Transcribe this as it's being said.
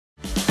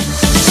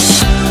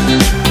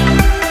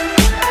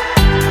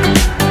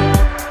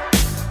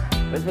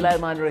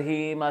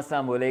Bismillahirrahmanirrahim.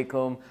 Assalamu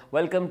alaikum.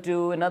 Welcome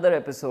to another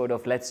episode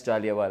of Let's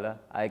Jaliawala.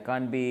 I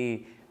couldn't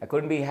be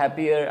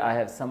happier. I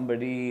have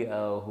somebody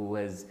who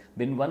has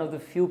been one of the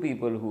few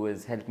people who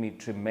has helped me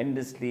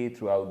tremendously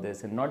throughout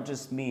this, and not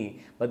just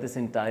me, but this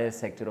entire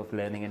sector of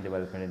learning and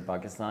development in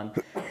Pakistan.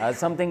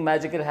 Something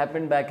magical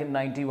happened back in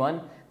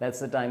 '91. That's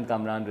the time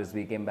Kamran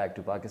Rizvi came back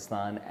to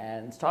Pakistan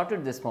and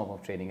started this form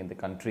of training in the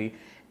country.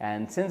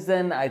 And since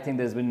then, I think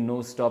there's been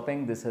no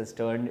stopping. This has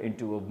turned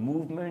into a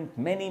movement.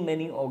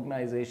 Many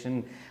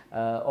organizations,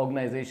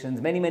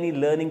 many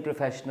learning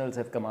professionals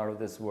have come out of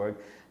this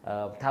work.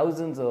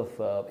 Thousands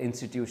of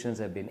institutions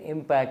have been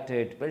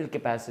impacted, built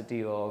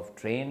capacity of,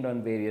 trained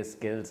on various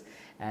skills,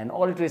 and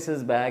all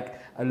traces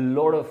back a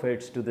lot of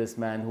it to this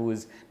man who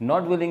is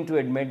not willing to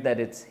admit that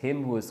it's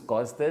him who has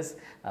caused this.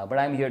 But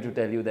I'm here to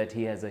tell you that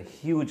he has a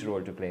huge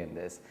role to play in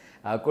this.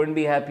 Couldn't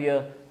be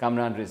happier,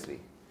 Kamran Rizvi.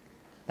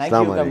 Thank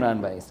you,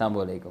 Kamran bhai.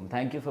 Assalamu alaikum.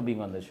 Thank you for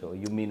being on the show.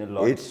 You mean a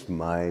lot. It's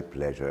my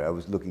pleasure. I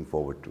was looking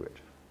forward to it.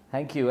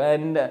 Thank you.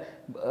 And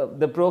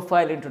the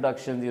profile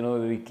introductions, you know,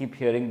 we keep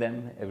hearing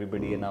them.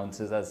 Everybody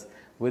announces us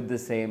with the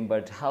same.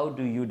 But how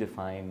do you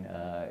define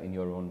in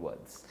your own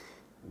words?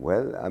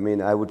 Well, I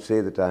mean, I would say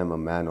that I'm a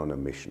man on a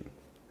mission.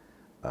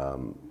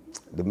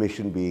 The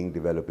mission being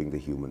developing the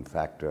human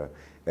factor,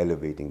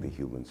 elevating the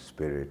human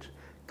spirit,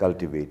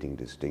 cultivating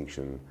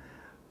distinction,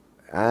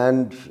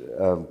 and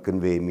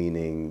convey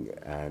meaning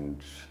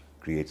and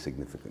create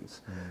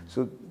significance.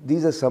 So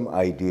these are some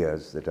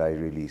ideas that I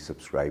really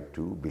subscribe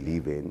to,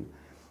 believe in,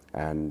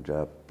 and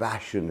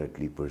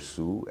passionately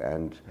pursue,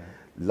 and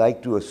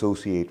like to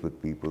associate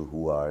with people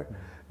who are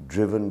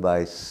driven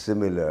by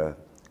similar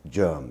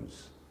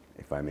germs,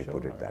 if I may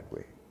put it that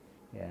way.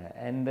 Yeah,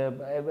 and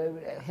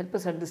help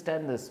us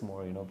understand this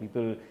more. You know,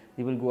 people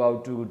go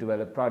out to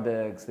develop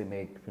products, they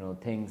make, you know,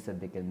 things that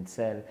they can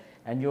sell,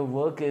 and your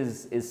work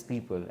is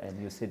people,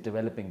 and you say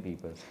developing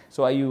people.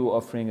 So are you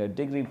offering a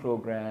degree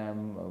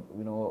program?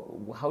 You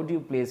know, how do you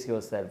place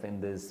yourself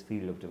in this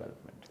field of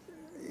development?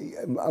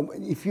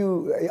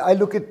 I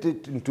look at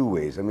it in two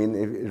ways. I mean,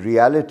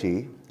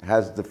 reality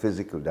has the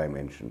physical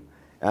dimension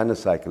and a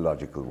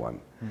psychological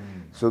one.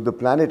 So the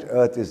planet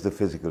Earth is the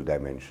physical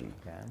dimension.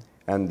 Okay.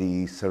 And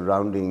the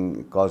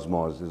surrounding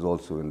cosmos is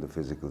also in the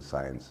physical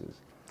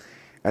sciences.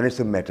 And it's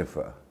a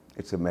metaphor.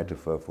 It's a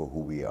metaphor for who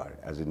we are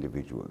as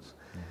individuals.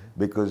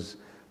 Because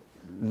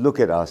look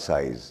at our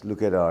size,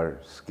 look at our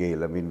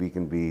scale. I mean, we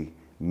can be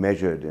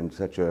measured in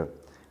such a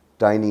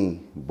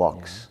tiny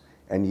box,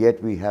 and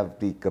yet we have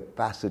the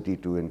capacity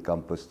to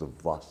encompass the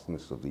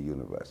vastness of the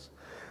universe.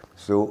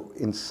 So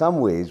in some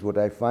ways, what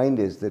I find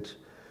is that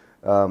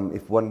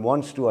if one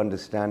wants to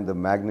understand the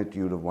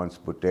magnitude of one's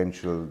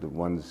potential,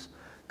 one's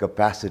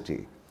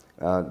capacity,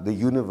 the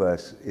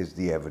universe is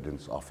the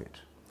evidence of it.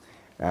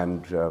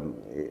 And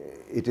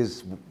it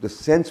is the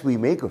sense we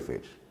make of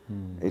it.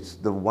 It's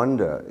the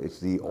wonder, it's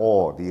the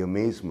awe, the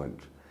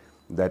amazement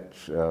that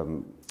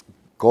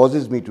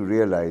causes me to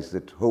realize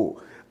that,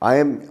 oh, I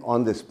am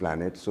on this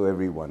planet, so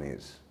everyone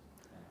is.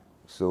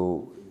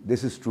 So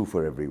this is true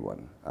for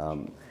everyone.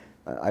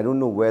 I don't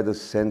know where the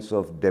sense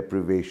of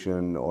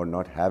deprivation or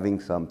not having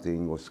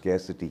something or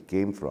scarcity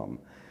came from,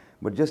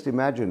 but just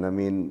imagine, I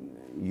mean,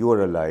 you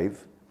are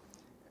alive.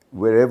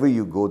 Wherever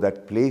you go,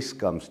 that place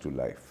comes to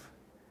life.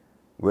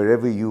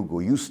 Wherever you go,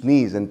 you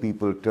sneeze and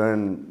people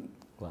turn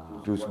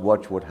to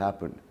watch what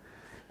happened.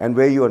 And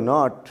where you are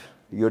not,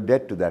 you're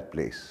dead to that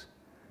place.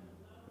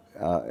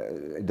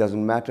 It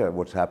doesn't matter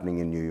what's happening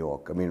in New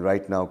York. I mean,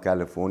 right now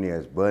California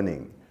is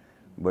burning,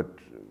 but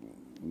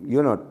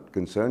you're not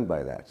concerned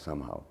by that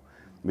somehow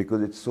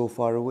because it's so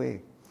far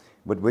away.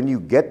 But when you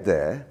get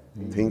there,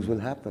 things will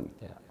happen.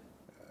 Yeah.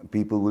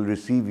 People will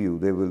receive you.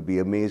 They will be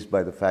amazed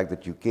by the fact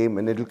that you came,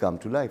 and it'll come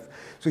to life.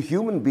 So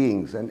human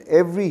beings, and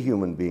every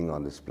human being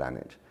on this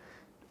planet,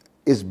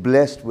 is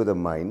blessed with a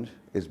mind,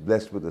 is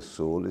blessed with a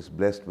soul, is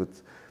blessed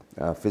with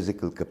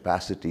physical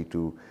capacity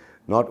to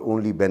not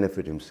only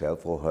benefit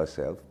himself or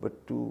herself,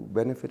 but to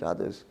benefit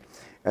others.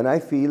 And I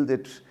feel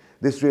that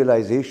this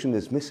realization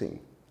is missing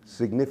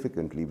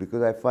significantly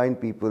because I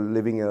find people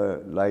living a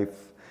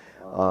life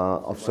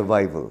of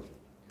survival,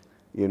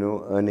 you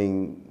know,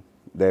 earning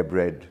their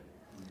bread,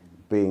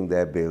 paying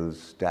their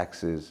bills,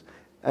 taxes,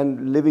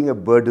 and living a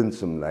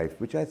burdensome life,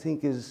 which I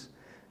think is,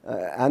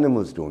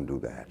 animals don't do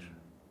that.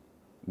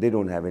 They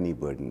don't have any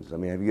burdens. I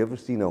mean, have you ever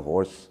seen a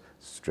horse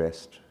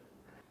stressed?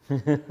 I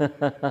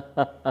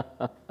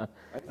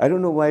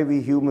don't know why we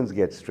humans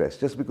get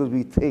stressed. Just because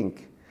we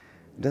think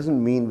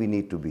doesn't mean we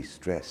need to be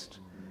stressed.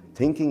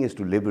 Thinking is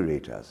to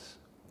liberate us.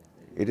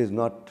 It is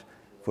not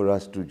for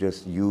us to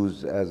just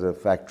use as a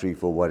factory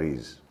for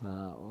worries.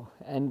 Wow.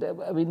 And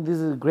I mean,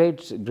 these are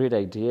great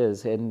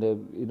ideas. And,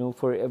 you know,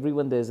 for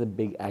everyone, there's a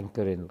big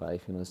anchor in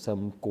life, you know,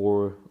 some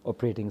core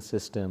operating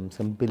system,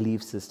 some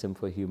belief system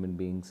for human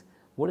beings.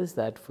 What is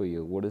that for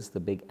you? What is the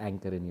big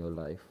anchor in your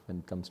life when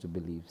it comes to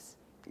beliefs?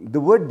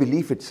 The word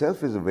belief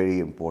itself is a very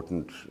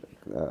important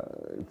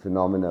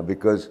phenomena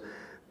because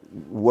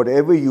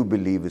whatever you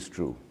believe is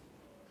true.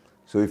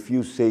 So if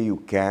you say you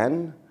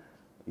can,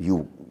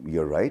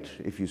 you're right.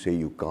 If you say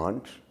you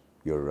can't,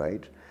 you're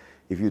right.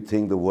 If you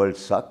think the world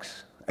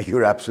sucks,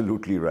 you're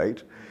absolutely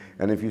right.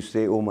 And if you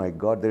say, oh my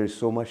God, there is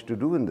so much to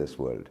do in this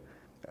world,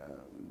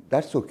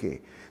 that's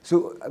okay.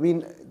 So, I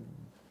mean,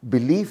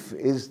 belief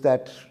is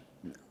that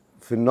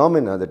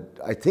phenomena that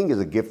I think is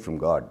a gift from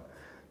God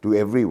to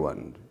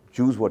everyone.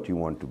 Choose what you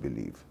want to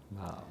believe.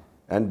 Wow.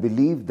 And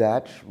believe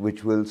that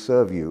which will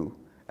serve you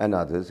and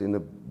others in a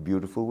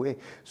beautiful way.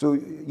 So,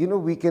 you know,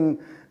 we can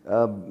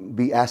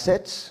be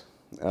assets,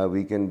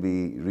 we can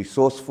be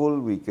resourceful,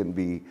 we can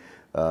be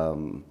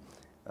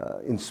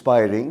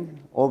inspiring,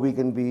 or we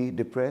can be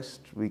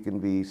depressed, we can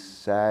be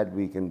sad,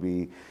 we can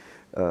be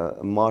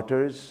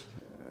martyrs,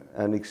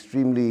 and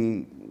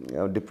extremely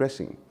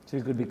depressing. So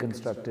it could be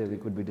constructive,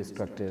 it could be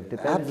destructive.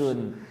 Depends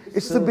on.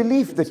 It's the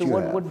belief that you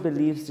have. What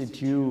beliefs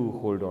did you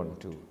hold on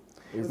to?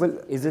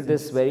 Is it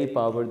this very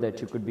power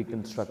that you could be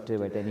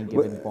constructive at any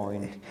given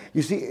point?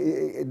 You see,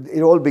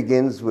 it all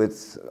begins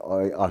with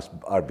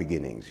our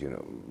beginnings, you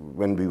know.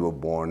 When we were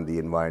born, the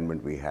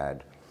environment we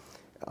had.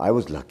 I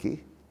was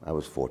lucky, I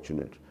was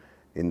fortunate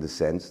in the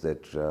sense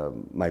that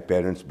my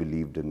parents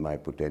believed in my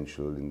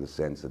potential, in the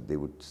sense that they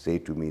would say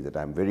to me that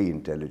I'm very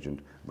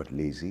intelligent but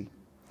lazy.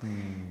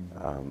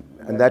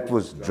 And that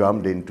was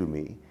drummed into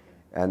me.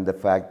 And the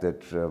fact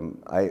that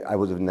I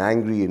was an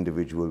angry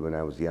individual when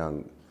I was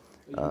young.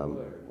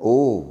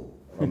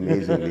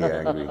 Amazingly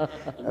angry.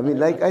 I mean,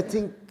 like, I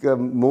think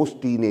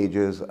most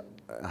teenagers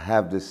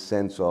have this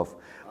sense of,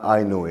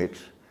 I know it,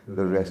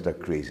 the rest are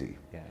crazy.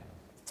 Yeah.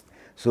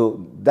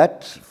 So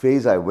that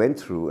phase I went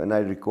through, and I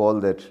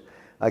recall that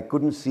I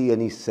couldn't see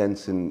any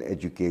sense in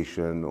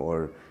education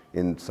or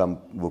in some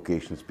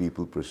vocations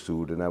people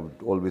pursued, and I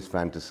would always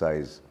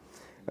fantasize.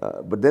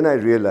 But then I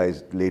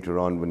realized later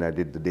on when I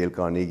did the Dale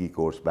Carnegie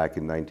course back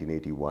in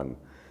 1981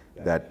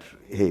 that,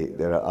 hey,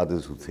 there are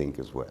others who think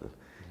as well.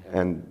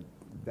 And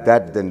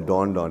that then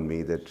dawned on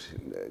me that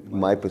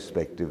my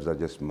perspectives are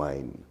just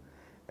mine,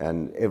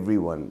 and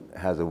everyone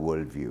has a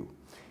worldview.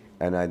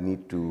 And I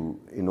need to,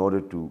 in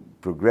order to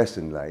progress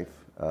in life,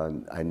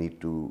 I need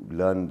to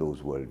learn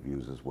those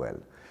worldviews as well.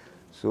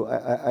 So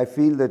I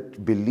feel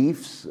that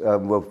beliefs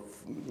were,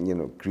 you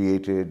know,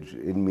 created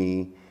in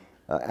me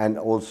and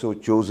also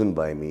chosen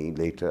by me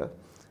later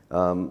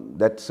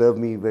that serve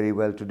me very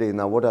well today.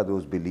 Now, what are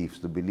those beliefs?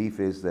 The belief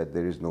is that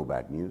there is no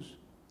bad news.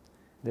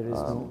 There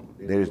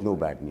is no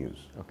bad news.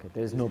 Okay,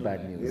 there is no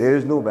bad news. There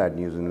is no bad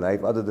news in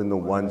life other than the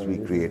ones we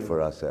create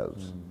for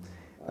ourselves.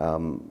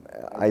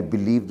 I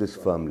believe this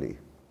firmly.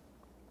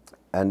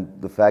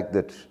 And the fact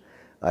that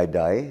I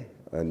die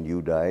and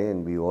you die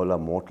and we all are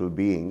mortal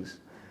beings,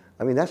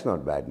 I mean, that's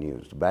not bad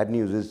news. Bad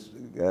news is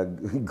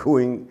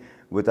going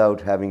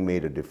without having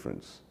made a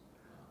difference.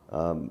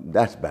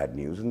 That's bad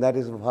news, and that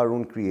is of our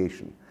own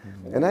creation.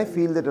 And I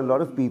feel that a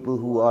lot of people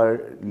who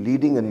are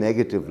leading a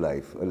negative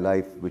life, a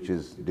life which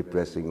is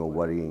depressing or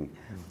worrying,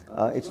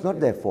 it's not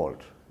their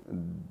fault.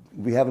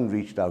 We haven't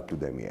reached out to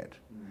them yet.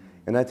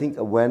 And I think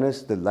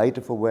awareness, the light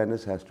of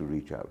awareness has to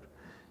reach out.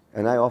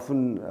 And I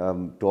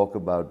often talk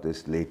about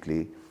this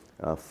lately,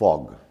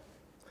 fog.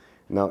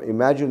 Now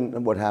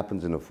imagine what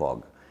happens in a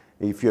fog.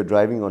 If you're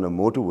driving on a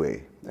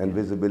motorway and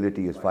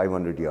visibility is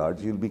 500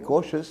 yards, you'll be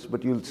cautious,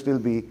 but you'll still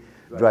be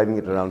driving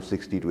at around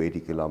 60 to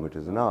 80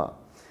 kilometers an hour.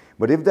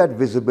 But if that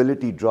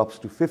visibility drops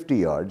to 50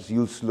 yards,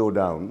 you'll slow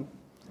down.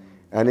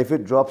 And if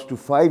it drops to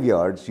 5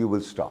 yards, you will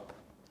stop.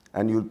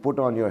 And you'll put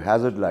on your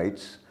hazard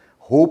lights,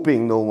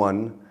 hoping no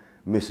one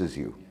misses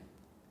you.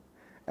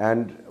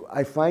 And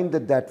I find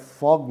that that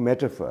fog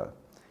metaphor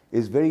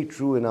is very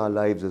true in our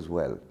lives as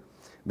well.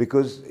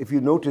 Because if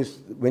you notice,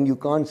 when you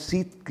can't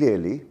see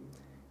clearly,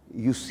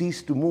 you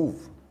cease to move.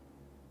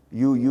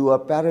 You are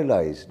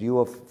paralyzed, you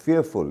are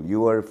fearful,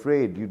 you are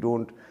afraid, you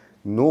don't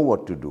know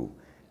what to do.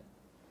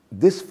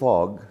 This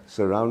fog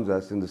surrounds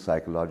us in the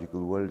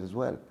psychological world as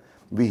well.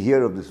 We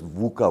hear of this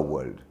VUCA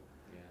world,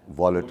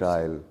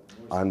 volatile,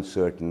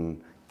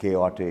 uncertain,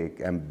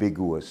 chaotic,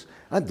 ambiguous,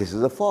 and this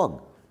is a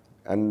fog.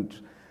 And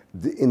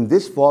in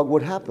this fog,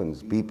 what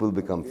happens? People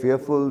become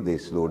fearful, they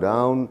slow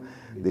down,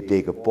 they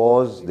take a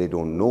pause, they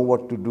don't know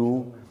what to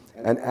do,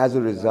 and as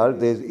a result,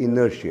 there's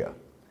inertia.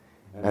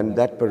 And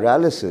that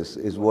paralysis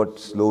is what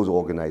slows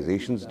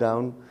organizations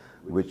down,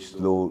 which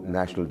slow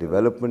national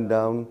development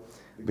down,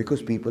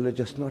 because people are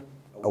just not,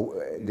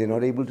 they're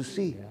not able to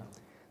see.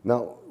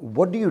 Now,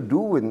 what do you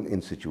do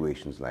in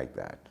situations like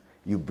that?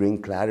 You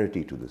bring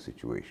clarity to the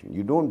situation.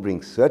 You don't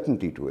bring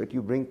certainty to it,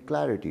 you bring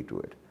clarity to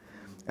it.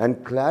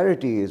 And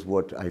clarity is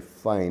what I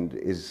find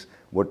is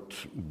what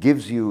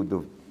gives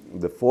you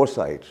the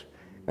foresight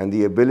and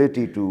the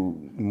ability to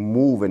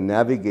move and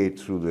navigate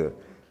through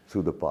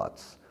the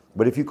paths.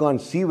 But if you can't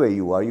see where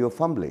you are, you're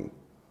fumbling.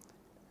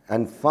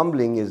 And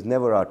fumbling is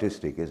never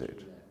artistic, is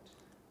it?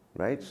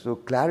 Right? So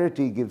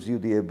clarity gives you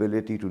the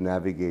ability to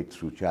navigate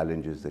through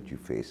challenges that you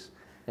face.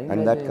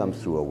 And that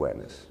comes through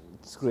awareness.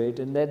 It's great.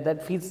 And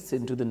that feeds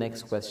into the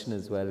next question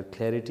as well.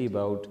 Clarity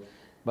about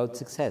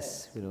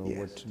success. You know, Yes.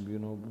 what, you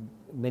know,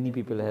 many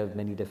people have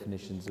many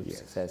definitions of Yes.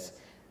 success.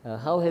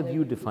 How have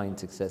you defined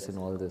success in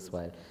all this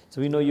while?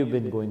 So we know you've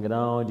been going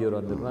around, you're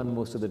on the run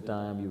most of the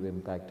time, you've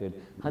impacted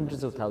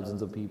hundreds of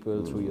thousands of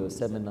people through your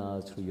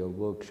seminars, through your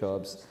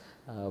workshops.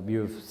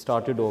 You've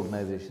started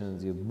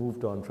organizations, you've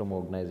moved on from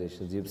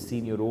organizations, you've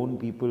seen your own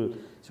people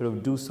sort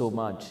of do so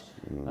much.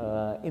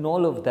 In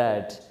all of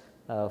that,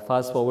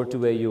 fast forward to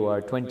where you are,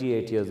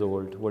 28 years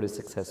old, what is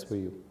success for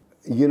you?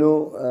 You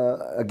know,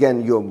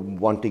 again, you're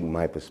wanting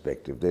my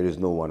perspective. There is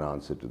no one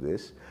answer to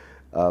this.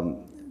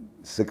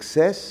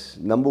 Success,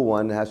 number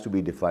one, has to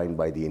be defined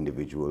by the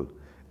individual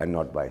and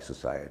not by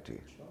society.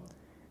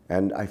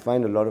 And I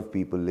find a lot of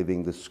people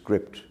living the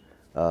script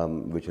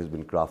which has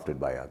been crafted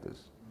by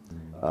others.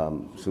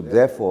 So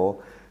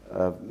therefore,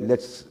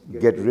 let's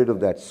get rid of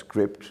that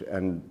script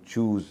and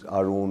choose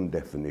our own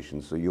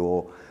definition. So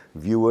your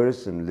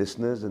viewers and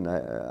listeners, and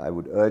I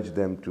would urge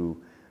them to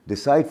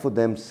decide for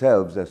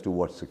themselves as to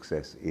what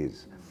success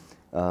is.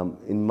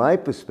 In my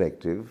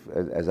perspective,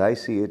 as I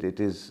see it, it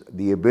is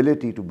the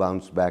ability to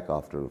bounce back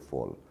after a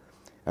fall.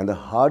 And the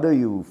harder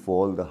you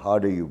fall, the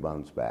harder you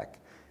bounce back,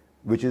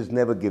 which is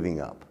never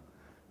giving up.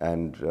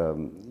 And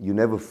you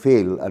never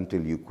fail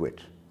until you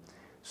quit.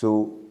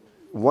 So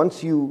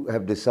once you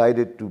have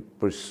decided to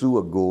pursue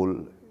a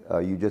goal,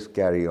 you just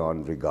carry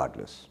on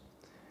regardless.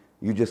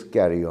 You just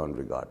carry on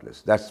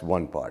regardless. That's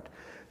one part.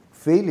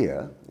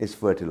 Failure is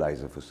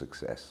fertilizer for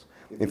success.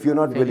 If you're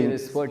not willing... Failure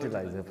is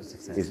fertilizer for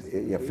success.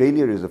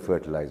 Failure is a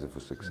fertilizer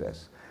for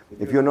success.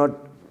 If you're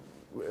not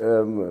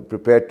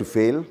prepared to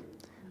fail,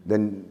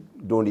 then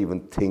don't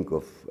even think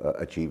of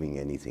achieving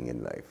anything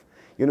in life.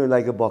 You know,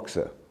 like a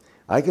boxer,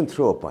 I can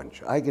throw a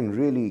punch. I can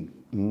really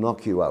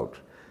knock you out.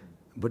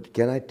 But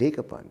can I take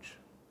a punch?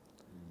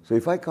 So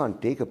if I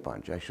can't take a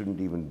punch, I shouldn't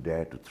even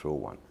dare to throw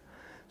one.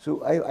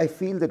 So I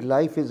feel that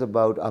life is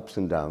about ups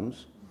and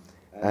downs.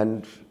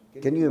 And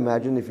can you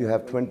imagine if you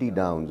have 20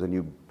 downs and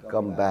you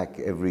come back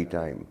every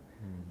time?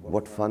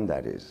 What fun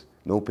that is.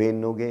 No pain,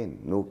 no gain.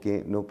 No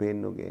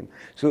pain, no gain.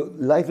 So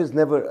life is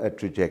never a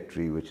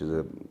trajectory, which is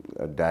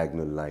a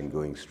diagonal line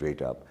going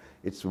straight up.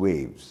 It's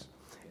waves.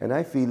 And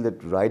I feel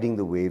that riding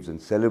the waves and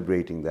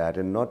celebrating that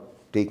and not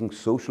taking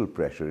social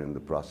pressure in the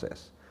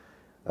process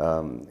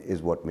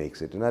is what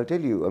makes it. And I'll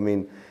tell you, I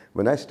mean,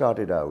 when I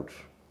started out,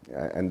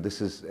 and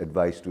this is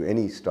advice to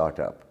any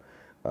startup,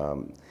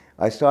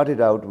 I started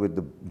out with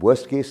the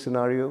worst case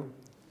scenario,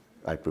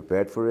 I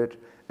prepared for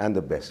it, and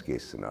the best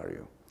case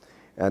scenario.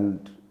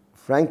 And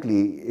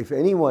frankly, if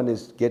anyone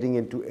is getting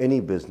into any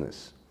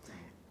business,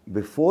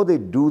 before they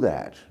do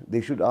that, they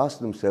should ask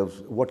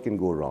themselves, what can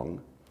go wrong?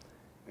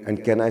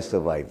 And can I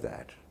survive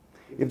that?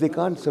 If they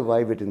can't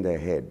survive it in their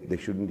head, they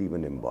shouldn't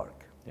even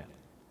embark. Yeah.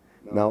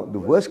 Now, the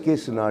worst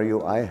case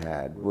scenario I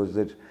had was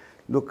that,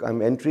 look,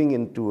 I'm entering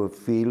into a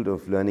field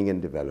of learning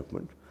and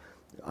development.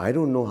 I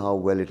don't know how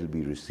well it will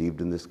be received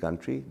in this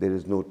country. There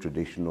is no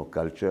tradition or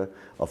culture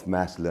of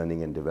mass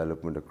learning and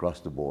development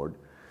across the board.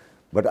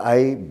 But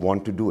I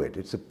want to do it.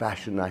 It's a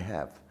passion I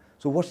have.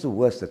 So what's the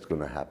worst that's going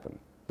to happen?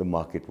 The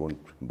market won't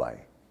buy.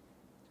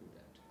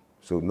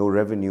 So no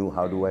revenue,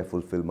 how do I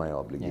fulfill my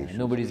obligations? Yeah,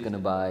 nobody's going to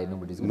buy,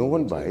 nobody's going to No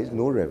one buys,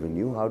 no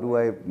revenue. How do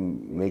I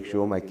make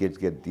sure my kids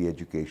get the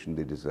education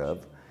they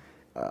deserve?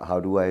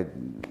 How do I,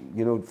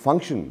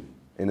 function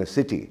in a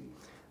city?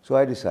 So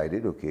I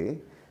decided, okay,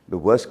 the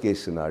worst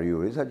case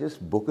scenario is I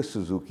just book a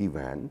Suzuki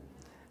van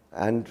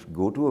and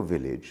go to a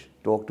village,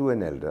 talk to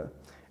an elder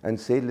and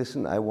say,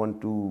 listen, I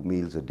want 2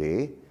 meals a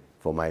day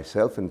for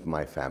myself and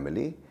my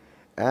family,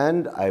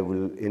 and I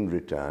will in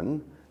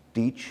return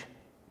teach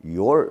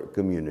your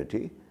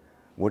community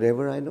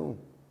whatever I know.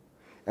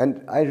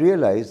 And I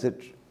realized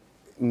that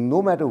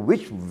no matter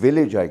which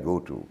village I go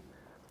to,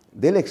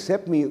 they'll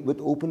accept me with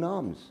open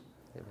arms.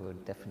 They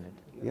would, definitely.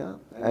 Yeah,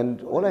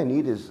 and all I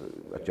need is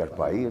a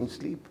charpai and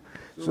sleep.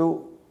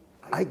 So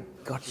I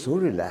got so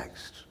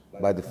relaxed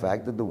by the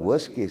fact that the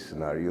worst case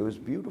scenario is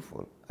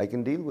beautiful. I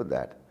can deal with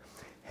that.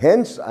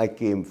 Hence, I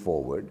came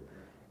forward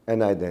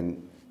and I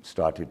then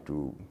started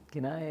to...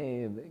 Can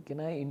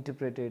I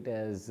interpret it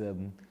as,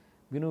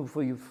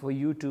 for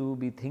you to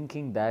be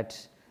thinking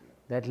that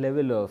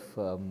level of,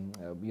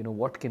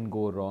 what can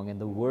go wrong and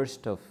the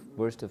worst of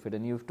it,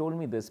 and you've told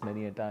me this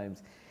many a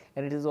times,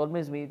 and it has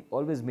always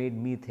made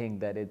me think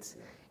that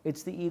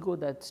it's the ego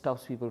that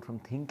stops people from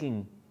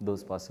thinking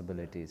those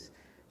possibilities.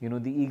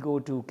 The ego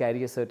to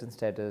carry a certain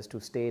status, to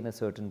stay in a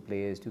certain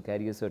place, to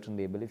carry a certain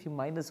label. If you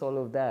minus all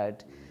of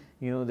that,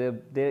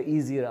 there are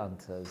easier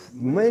answers.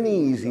 Many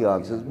easy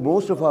answers.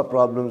 Most of our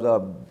problems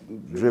are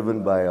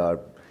driven by our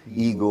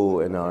ego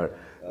and our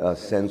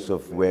sense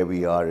of where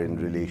we are in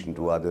relation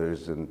to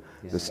others and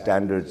the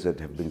standards that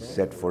have been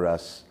set for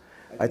us.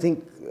 I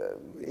think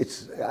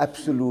it's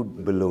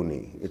absolute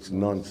baloney. It's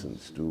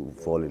nonsense to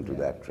fall into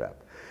that trap.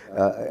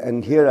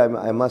 And here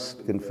I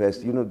must confess,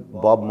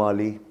 Bob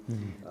Marley,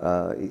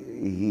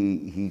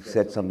 he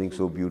said something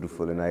so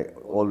beautiful, and I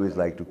always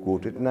like to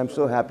quote it. And I'm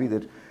so happy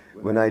that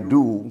when I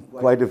do,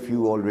 quite a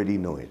few already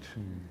know it.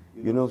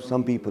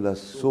 Some people are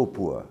so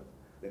poor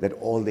that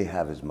all they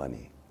have is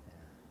money.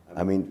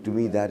 I mean, to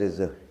me, that is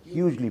a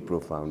hugely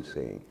profound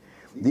saying.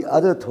 The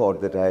other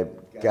thought that I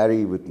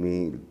carry with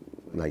me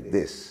like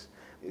this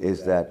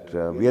is that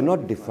we are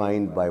not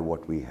defined by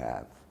what we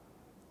have.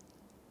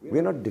 We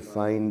are not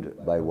defined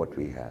by what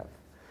we have.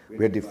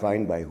 We are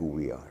defined by who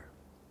we are.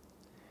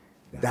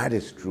 That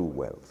is true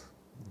wealth.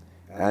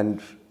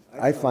 And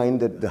I find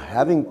that the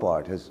having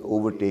part has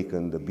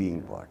overtaken the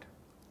being part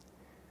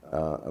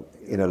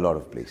in a lot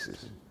of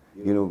places.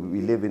 You know,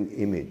 we live in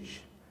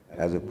image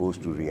as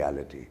opposed to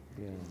reality.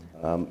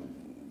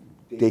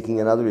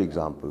 Taking another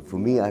example, for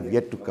me, I've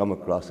yet to come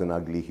across an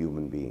ugly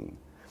human being.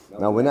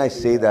 Now, when I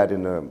say that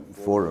in a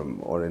forum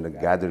or in a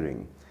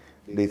gathering,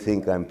 they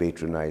think I'm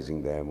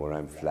patronizing them or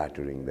I'm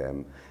flattering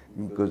them,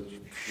 because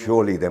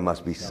surely there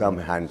must be some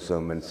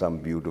handsome and some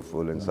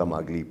beautiful and some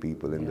ugly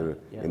people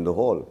in the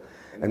hall.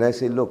 And I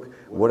say, look,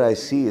 what I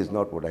see is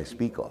not what I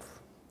speak of,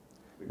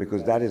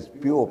 because that is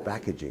pure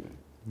packaging.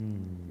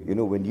 You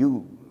know, when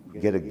you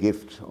get a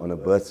gift on a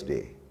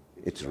birthday,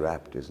 it's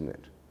wrapped, isn't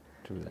it?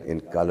 In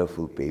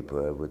colorful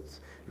paper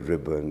with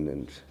ribbon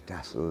and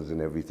tassels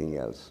and everything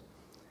else.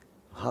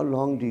 How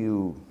long do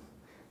you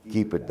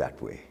keep it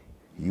that way?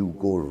 You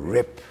go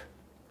rip.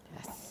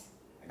 Yes.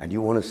 And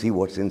you want to see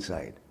what's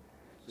inside.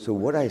 So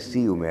what I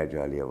see, Umair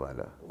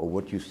Jaliawala, or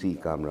what you see,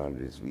 Kamran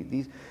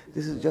Rizvi,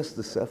 this is just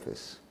the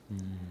surface.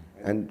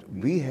 And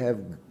we have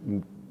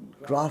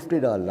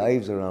crafted our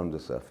lives around the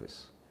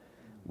surface.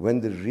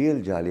 When the real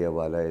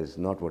Jaliawala is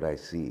not what I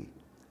see,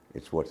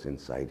 it's what's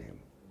inside him.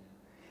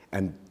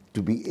 And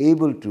to be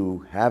able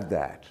to have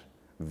that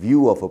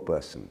view of a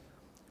person,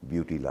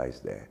 beauty lies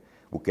there.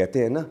 वो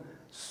कहते हैं ना,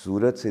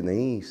 सूरत से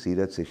नहीं,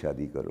 सीरत से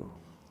शादी करो.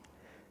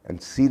 And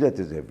Sirat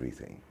is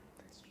everything.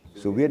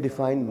 So we are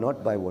defined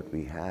not by what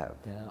we have,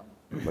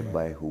 but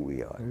by who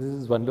we are. This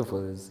is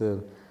wonderful. It's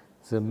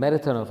a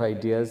marathon of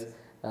ideas.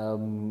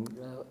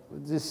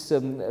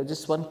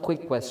 Just one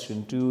quick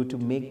question. To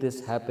make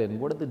this happen,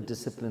 what are the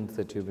disciplines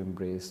that you've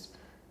embraced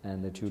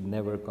and that you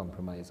never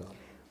compromise on?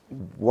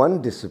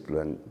 One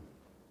discipline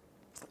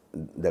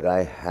that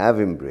I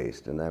have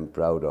embraced and I'm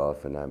proud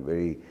of and I'm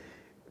very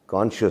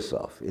conscious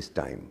of is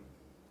time.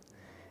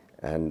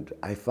 And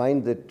I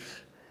find that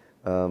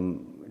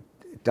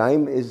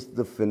time is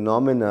the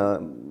phenomena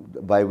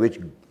by which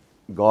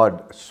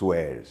God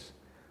swears.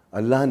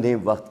 Allah ne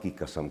waqt ki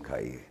qasam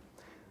khai hai.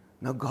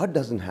 Now God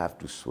doesn't have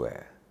to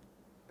swear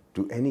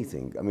to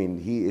anything. I mean,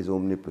 He is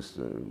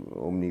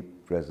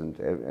omnipresent,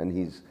 and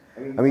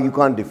you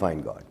can't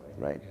define God,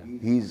 right?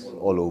 He's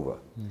all over.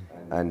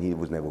 And He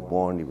was never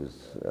born,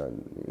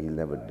 He'll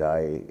never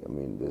die. I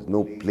mean, there's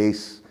no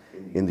place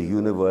in the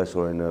universe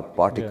or in a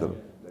particle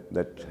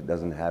that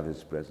doesn't have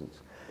His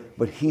presence.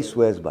 But He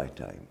swears by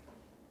time.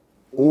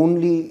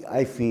 Only,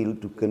 I feel,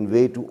 to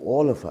convey to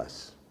all of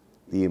us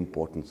the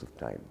importance of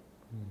time.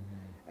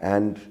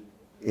 And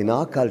in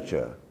our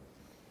culture,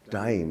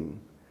 time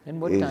And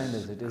what time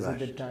is it? Is it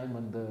the time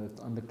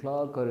on the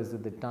clock, or is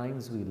it the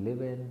times we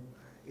live in?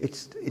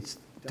 It's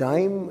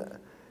time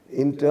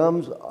in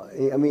terms,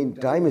 I mean,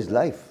 time is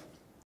life.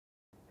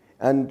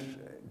 And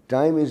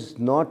time is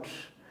not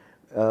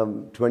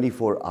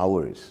 24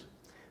 hours.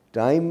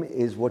 Time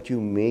is what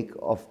you make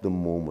of the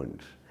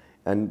moment.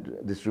 And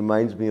this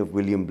reminds me of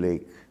William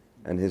Blake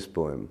and his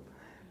poem.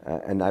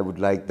 And I would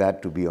like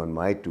that to be on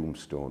my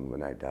tombstone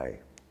when I die.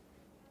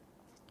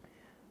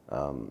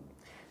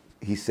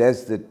 He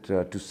says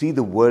that to see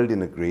the world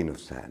in a grain of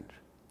sand.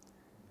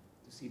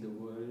 To see the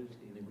world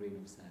in a grain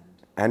of sand.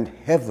 And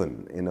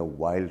heaven in a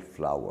wild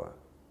flower.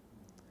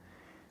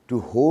 To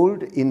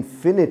hold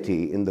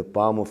infinity in the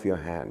palm of your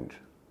hand.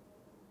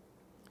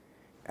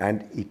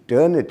 And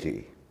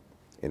eternity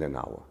in an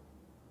hour.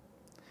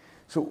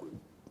 So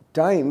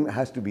time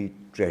has to be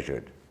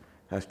treasured,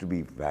 has to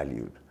be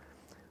valued.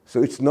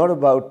 So it's not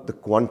about the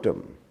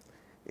quantum,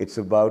 it's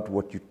about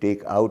what you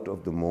take out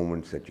of the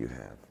moments that you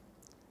have.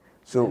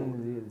 So,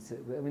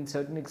 I mean,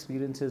 certain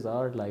experiences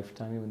are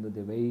lifetime, even though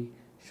they're very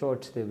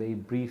short, they're very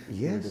brief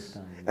period of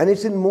time. And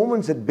it's in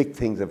moments that big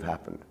things have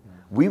happened.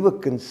 We were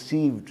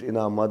conceived in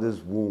our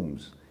mother's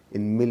wombs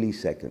in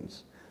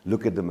milliseconds.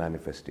 Look at the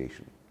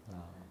manifestation.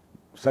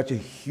 Such a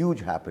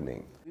huge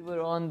happening. We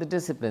were on the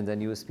disciplines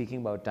and you were speaking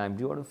about time.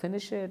 Do you want to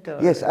finish it?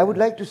 Yes, I would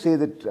like to say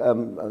that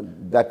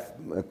that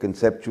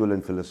conceptual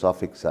and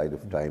philosophic side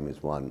of time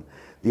is one.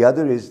 The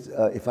other is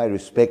if I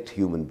respect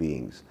human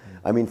beings.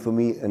 I mean, for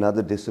me,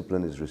 another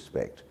discipline is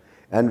respect.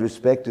 And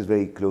respect is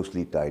very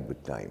closely tied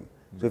with time.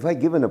 So if I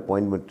give an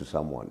appointment to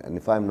someone and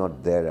if I'm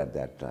not there at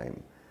that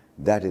time,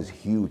 that is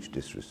huge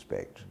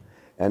disrespect.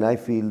 And I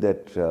feel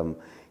that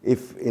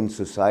if in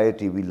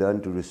society we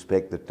learn to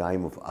respect the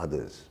time of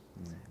others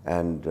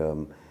and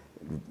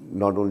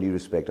not only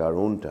respect our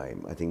own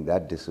time, I think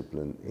that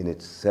discipline in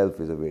itself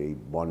is a very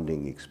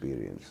bonding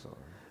experience.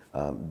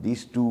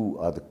 These two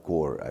are the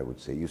core, I would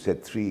say. You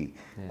said three.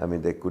 I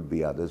mean, there could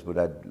be others, but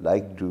I'd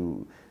like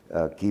to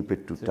keep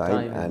it to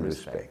time and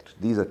respect.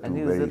 These are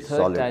two very solid ones. And this is the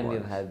third time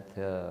you've had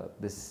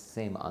this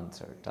same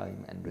answer,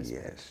 time and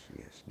respect.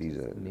 Yes. These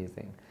are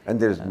amazing. And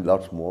there's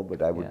lots more,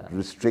 but I would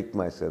restrict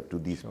myself to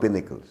these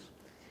pinnacles.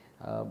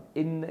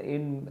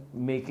 In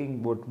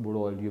making what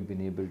all you've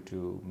been able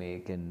to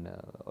make and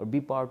or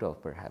be part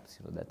of, perhaps,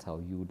 you know, that's how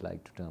you would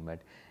like to term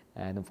it.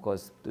 And of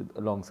course,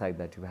 alongside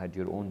that, you've had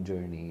your own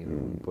journey, your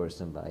own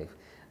personal life.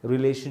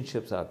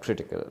 Relationships are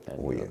critical,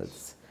 and you know,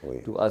 that's,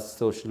 to us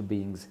social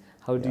beings.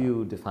 How do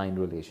you define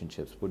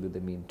relationships? What do they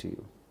mean to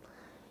you?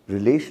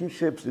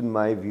 Relationships, in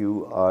my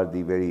view, are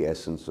the very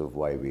essence of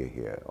why we are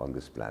here on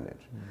this planet,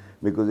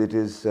 because it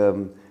is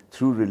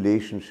through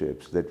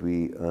relationships that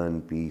we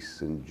earn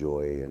peace and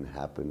joy and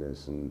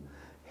happiness and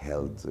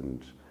health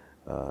and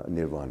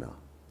nirvana.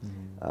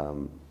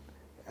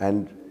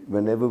 And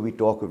whenever we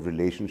talk of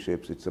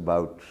relationships, it's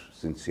about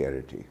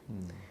sincerity.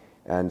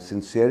 And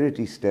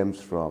sincerity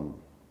stems from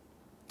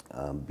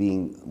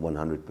being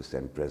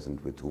 100%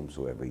 present with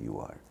whomsoever you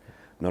are,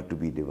 not to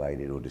be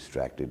divided or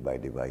distracted by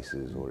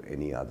devices or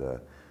any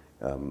other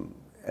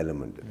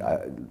element.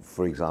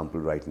 For example,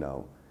 right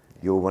now,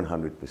 you're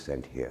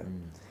 100% here.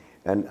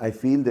 And I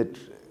feel that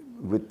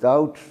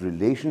without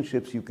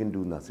relationships, you can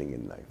do nothing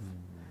in life.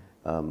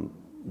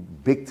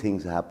 Big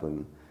things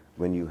happen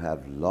when you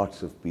have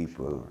lots of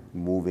people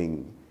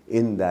moving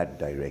in that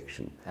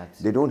direction.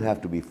 Absolutely. They don't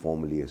have to be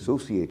formally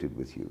associated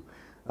with you.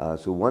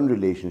 So one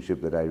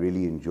relationship that I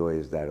really enjoy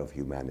is that of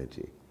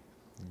humanity.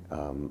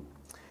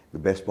 The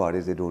best part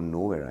is they don't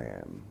know where I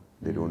am.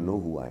 They don't know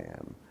who I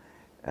am.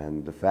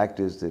 And the fact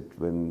is that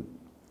when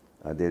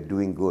they're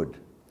doing good,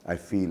 I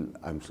feel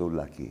I'm so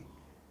lucky.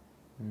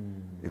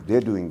 If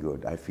they're doing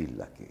good, I feel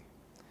lucky.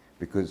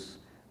 Because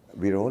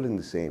we're all in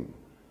the same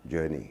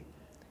journey.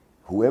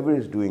 Whoever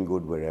is doing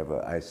good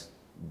wherever, I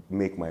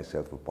make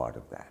myself a part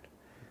of that.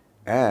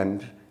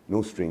 And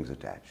no strings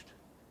attached.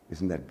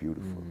 Isn't that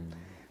beautiful?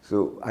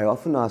 So I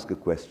often ask a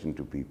question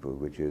to people,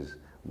 which is,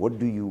 what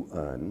do you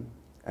earn?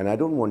 And I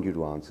don't want you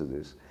to answer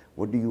this.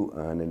 What do you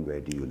earn and where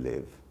do you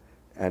live?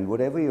 And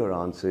whatever your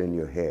answer in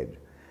your head,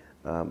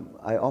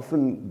 I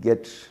often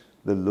get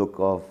the look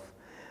of,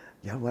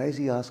 yeah, why is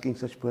he asking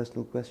such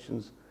personal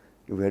questions?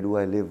 Where do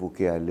I live?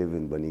 Okay, I live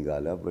in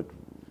Banigala, but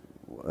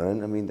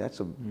earn, I mean, that's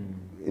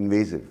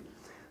invasive.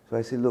 So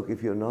I say, look,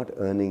 if you're not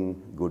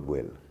earning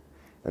goodwill,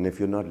 and if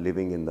you're not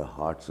living in the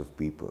hearts of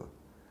people,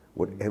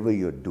 whatever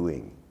you're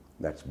doing,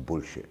 that's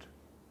bullshit.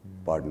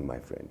 Pardon my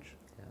French.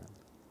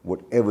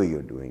 Whatever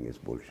you're doing is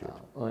bullshit.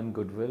 Earn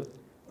goodwill.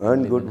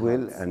 Earn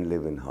goodwill and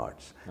live in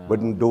hearts. But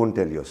don't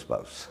tell your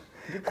spouse.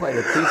 You're quite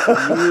a preacher.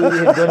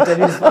 Don't tell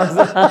your spouse.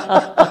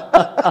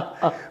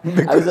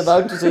 I was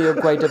about to say you're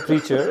quite a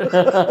preacher.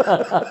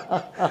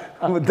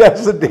 But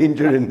that's the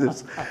danger in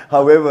this.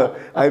 However,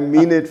 I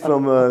mean it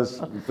from a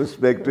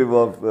perspective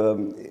of,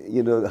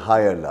 you know,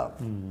 higher love.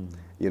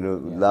 You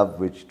know, love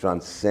which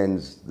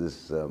transcends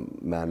this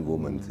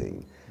man-woman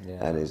thing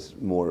and is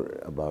more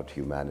about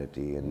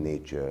humanity and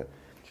nature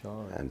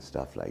and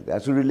stuff like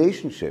that. So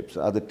relationships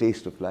are the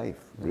taste of life,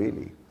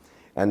 really.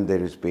 And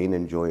there is pain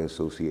and joy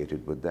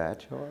associated with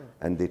that.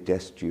 And they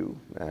test you.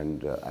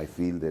 And I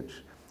feel that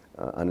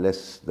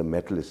unless the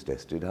metal is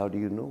tested, how do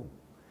you know?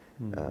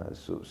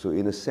 So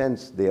in a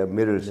sense, they are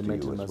mirrors to you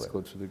as well. The metal must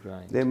go through the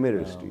grind. They're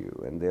mirrors to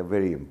you, and they're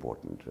very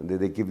important. And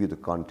they give you the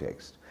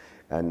context.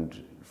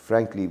 And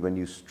frankly, when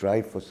you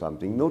strive for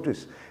something,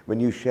 notice, when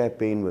you share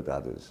pain with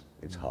others,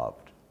 it's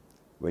halved.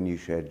 When you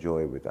share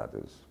joy with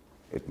others,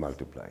 it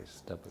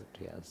multiplies. Doubled,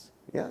 yes.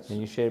 Yes.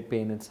 When you share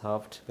pain, it's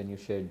halved. When you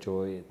share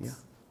joy,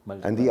 it's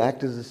multiplied. And the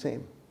act is the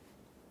same.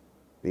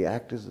 The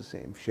act is the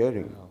same,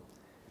 sharing.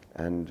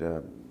 And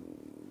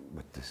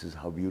but this is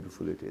how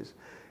beautiful it is.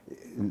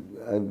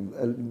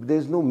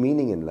 There's no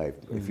meaning in life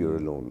if you're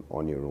alone,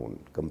 on your own,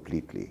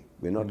 completely.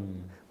 We're not,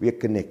 we are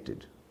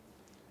connected.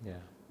 Yeah.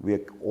 We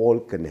are all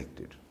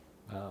connected.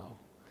 Wow.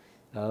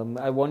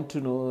 I want to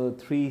know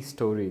 3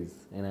 stories,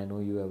 and I know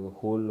you have a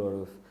whole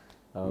lot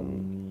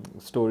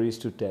of stories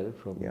to tell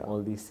from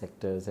all these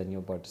sectors and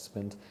your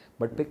participants.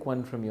 But pick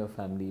one from your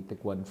family,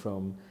 pick one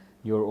from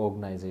your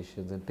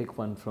organizations, and pick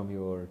one from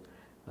your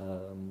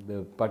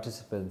the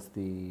participants,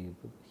 the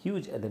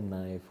huge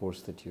alumni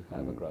force that you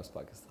have across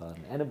Pakistan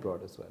and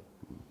abroad as well.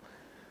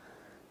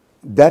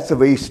 That's a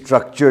very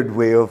structured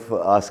way of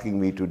asking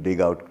me to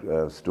dig out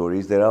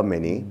stories. There are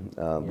many,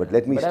 but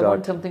let me start. I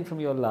want something from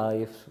your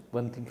life,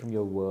 one thing from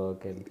your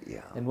work,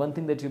 and one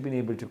thing that you've been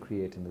able to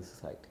create in the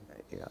society.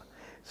 Yeah.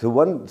 So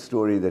one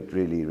story that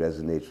really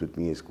resonates with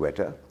me is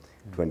Quetta,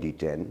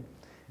 2010.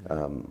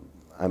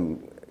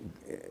 I'm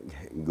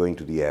going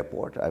to the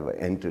airport. I've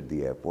entered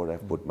the airport.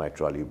 I've put my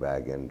trolley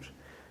bag and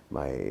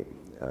my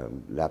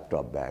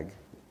laptop bag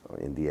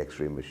in the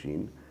X-ray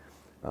machine.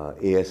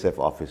 ASF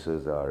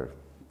officers are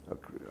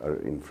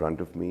in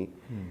front of me,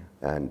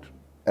 and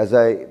as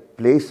I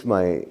place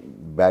my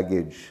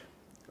baggage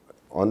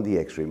on the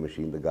X-ray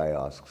machine, the guy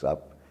asks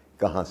up,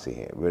 "Kahan se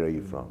hai? Where are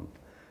you from?"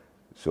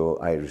 So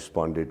I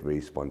responded very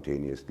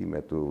spontaneously,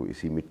 "Main to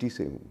isi mitti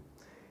se hu."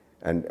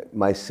 And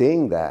my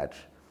saying that,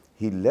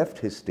 he left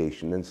his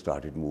station and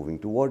started moving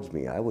towards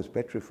me. I was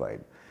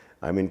petrified.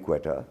 I'm in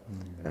Quetta,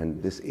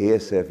 and this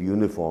ASF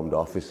uniformed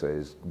officer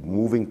is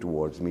moving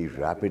towards me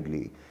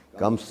rapidly,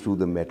 comes through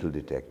the metal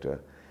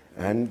detector,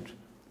 and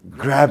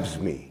grabs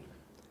me.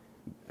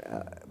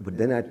 But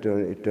then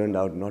it turned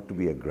out not to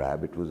be a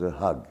grab, it was a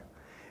hug.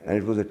 And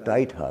it was a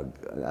tight hug.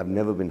 I've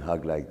never been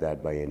hugged like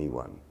that by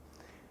anyone.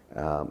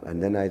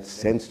 And then I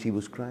sensed he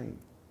was crying.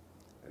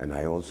 And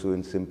I also,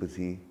 in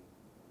sympathy,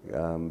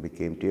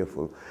 became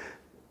tearful.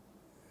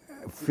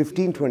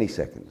 15, 20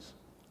 seconds.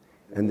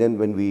 And then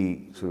when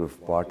we sort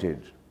of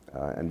parted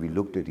and we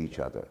looked at each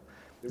other,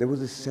 there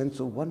was a sense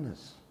of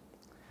oneness.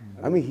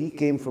 I mean, he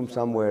came from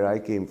somewhere, I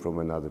came from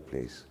another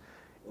place.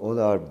 All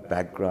our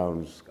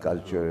backgrounds,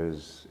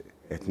 cultures,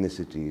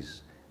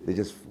 ethnicities, they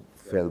just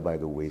fell by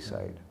the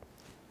wayside.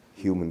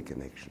 Human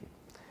connection.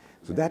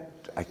 So that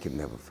I can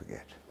never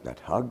forget, that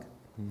hug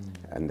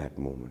and that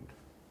moment.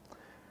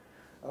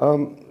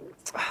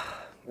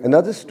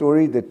 Another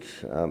story that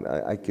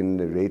I can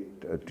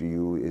narrate to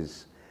you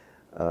is,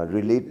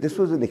 this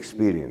was an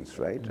experience,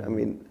 right? I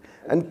mean,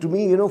 and to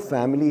me, you know,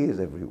 family is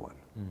everyone.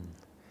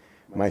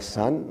 My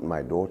son,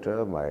 my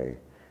daughter, my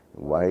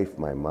wife,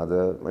 my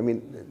mother, I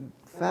mean,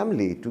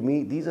 family, to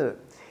me, these are,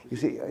 you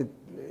see,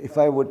 if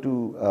I were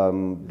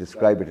to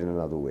describe it in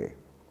another way,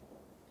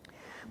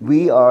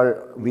 we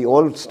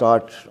all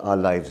start our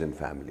lives in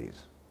families.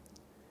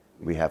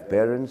 We have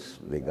parents,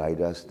 they guide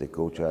us, they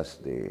coach us,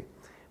 they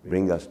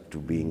bring us to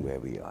being where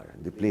we are.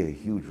 They play a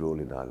huge role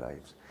in our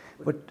lives.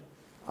 But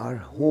our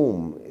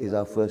home is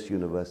our first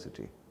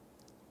university.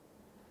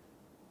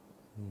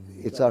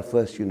 It's our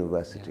first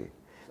university.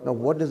 Now,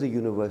 what does a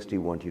university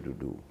want you to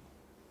do?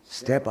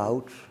 Step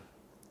out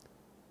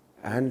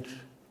and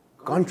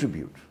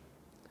contribute.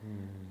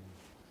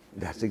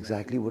 That's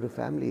exactly what a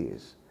family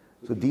is.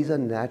 So these are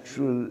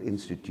natural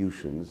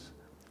institutions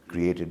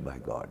created by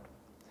God.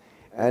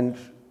 And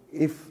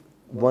if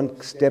one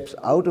steps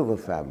out of a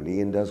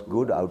family and does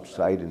good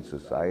outside in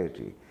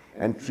society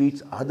and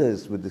treats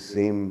others with the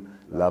same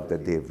love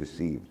that they've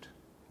received,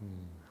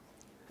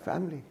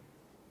 family.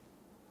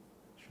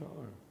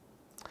 Sure.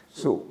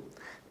 So,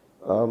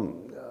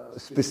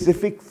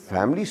 specific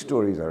family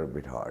stories are a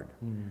bit hard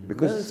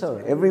because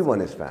everyone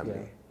is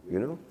family, you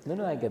know?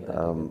 No, I get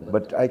that.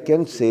 But I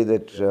can say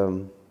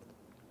that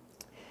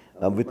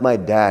with my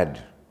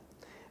dad,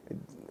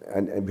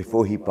 and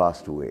before he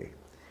passed away,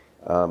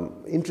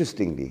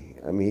 interestingly,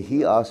 I mean,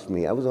 he asked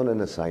me, I was on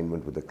an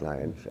assignment with a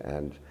client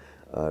and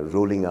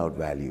rolling out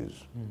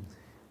values.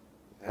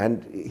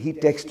 And he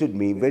texted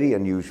me very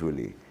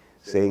unusually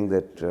saying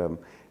that,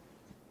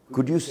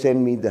 could you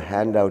send me the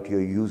handout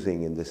you're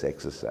using in this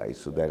exercise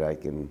so that I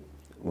can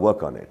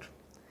work on it?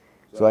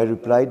 So I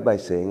replied by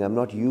saying, I'm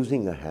not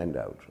using a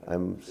handout.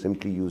 I'm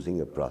simply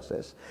using a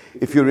process.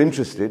 If you're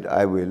interested,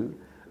 I will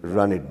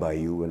run it by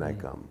you when I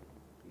come.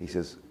 He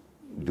says,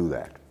 do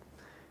that.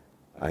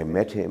 I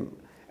met him,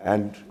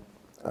 and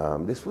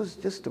this was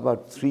just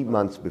about 3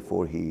 months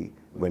before he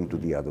went to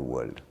the other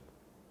world.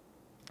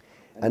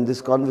 And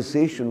this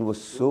conversation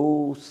was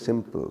so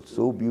simple,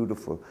 so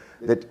beautiful,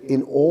 that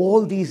in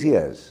all these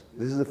years,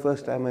 this is the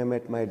first time I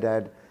met my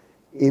dad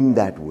in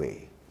that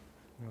way.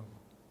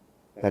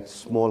 That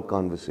small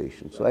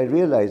conversation. So I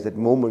realized that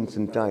moments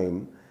in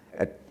time,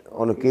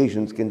 on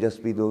occasions, can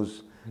just be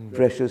those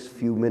precious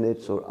few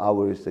minutes or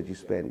hours that you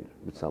spend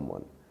with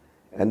someone.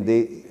 And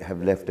they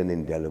have left an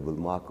indelible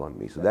mark on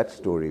me. So that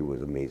story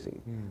was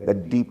amazing.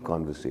 That deep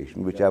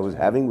conversation, which I was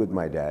having with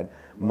my dad,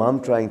 Mom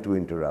trying to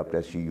interrupt,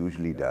 as she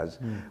usually does.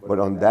 But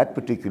on that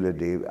particular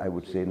day, I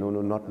would say, no,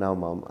 not now,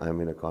 Mom, I'm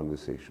in a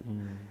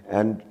conversation.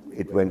 And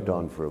it went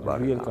on for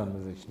about real an hour.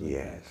 Conversation.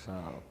 Yes.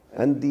 Wow.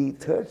 And the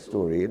third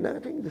story, and I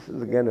think this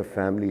is again a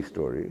family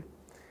story.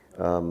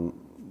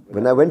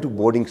 When I went to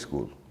boarding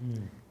school,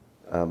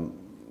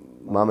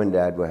 Mom and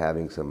Dad were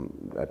having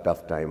a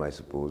tough time, I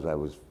suppose. I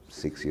was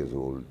 6 years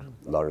old,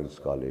 Lawrence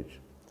College.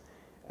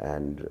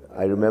 And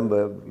I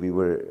remember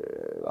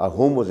our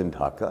home was in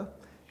Dhaka.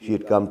 She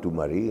had come to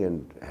Murray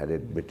and had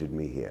admitted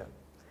me here.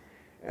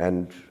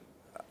 And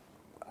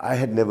I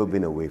had never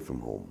been away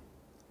from home.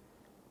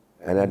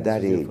 And at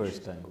that age, your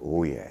first time.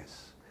 Oh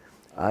yes,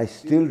 I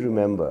still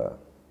remember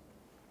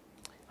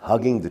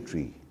hugging the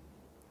tree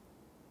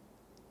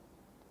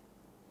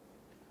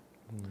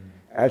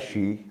as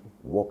she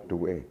walked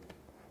away.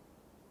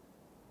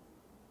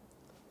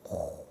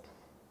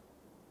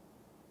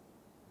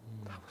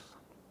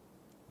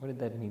 What did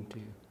that mean to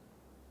you?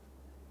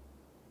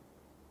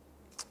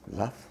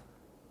 Love,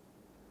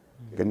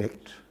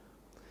 connect.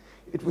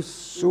 It was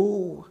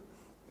so,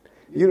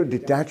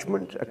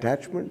 detachment,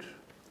 attachment,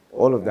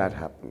 all of that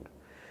happened.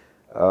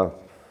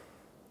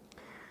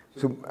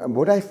 So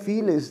what I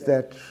feel is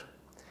that,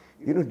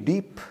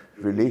 deep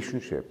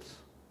relationships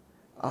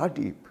are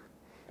deep,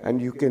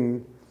 and you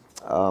can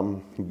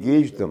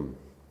gauge them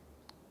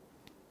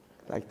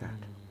like that.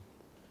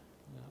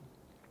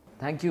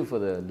 Thank you for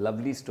the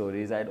lovely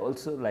stories. I'd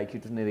also like you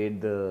to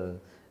narrate the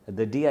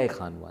D.I.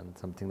 Khan one,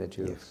 something that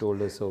you have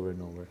told us over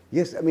and over.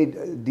 Yes, I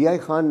mean, D.I.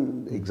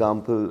 Khan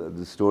example,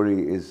 the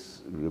story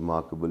is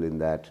remarkable in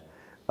that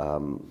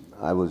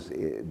I was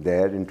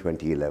there in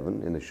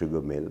 2011 in a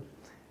sugar mill,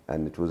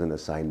 and it was an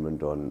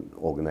assignment on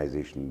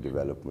organization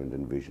development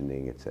and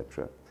visioning,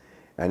 etc.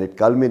 And it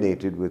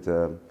culminated with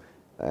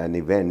an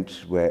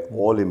event where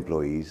all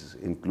employees,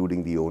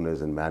 including the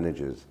owners and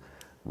managers,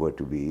 were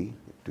to be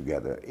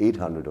together,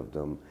 800 of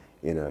them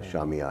in a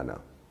shamiana.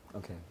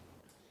 Okay.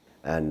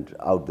 And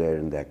out there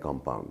in their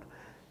compound.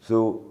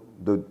 So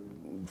the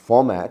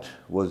format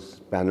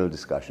was panel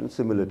discussion,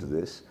 similar to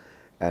this,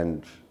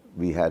 and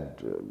we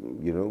had,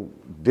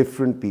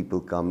 different people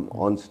come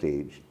on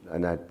stage,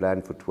 and I'd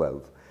planned for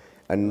 12,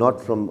 and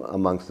not from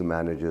amongst the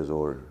managers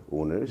or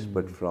owners,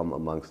 but from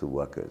amongst the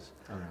workers,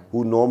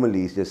 who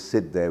normally just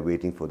sit there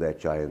waiting for their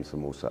chai and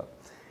samosa.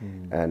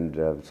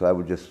 And so I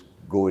would just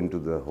go into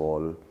the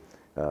hall,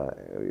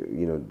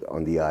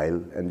 on the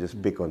aisle, and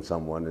just pick on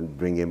someone and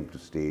bring him to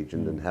stage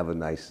and then have a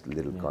nice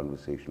little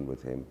conversation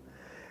with him.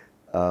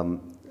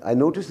 I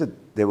noticed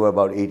that there were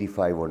about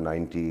 85 or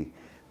 90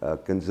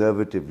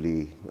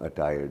 conservatively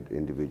attired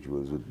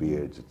individuals with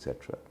beards,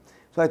 etc.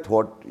 So I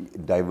thought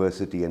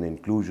diversity and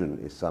inclusion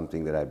is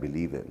something that I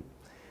believe in.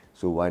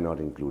 So why not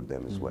include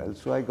them as well?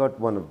 So I got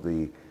one of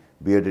the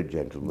bearded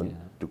gentlemen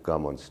to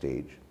come on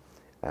stage.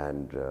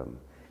 And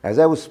as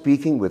I was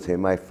speaking with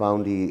him, I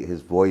found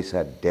his voice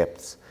had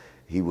depths.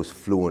 He was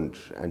fluent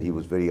and he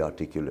was very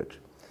articulate.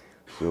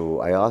 So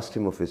I asked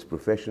him of his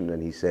profession,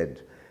 and he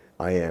said,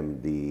 I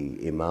am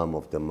the imam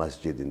of the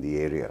masjid in the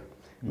area.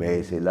 Main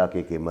is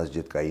ilake ke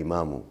masjid ka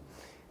imam hu.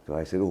 So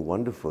I said, oh,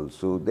 wonderful.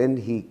 So then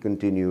he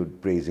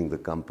continued praising the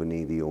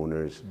company, the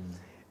owners.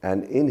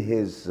 And in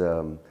his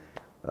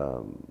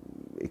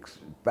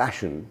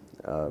passion,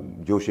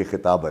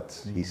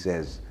 Josh-e-Khitabat, he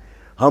says,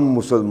 Hum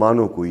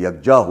Musalmano ko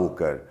yakja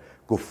hokar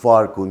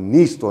kuffar ko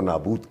neest o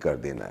nabood kar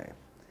dena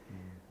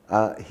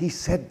hai. He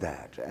said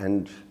that,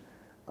 and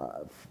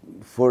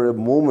for a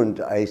moment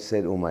I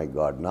said, oh my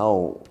God,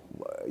 now,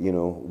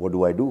 what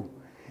do I do?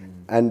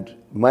 And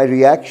my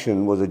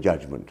reaction was a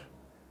judgment.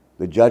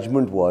 The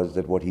judgment was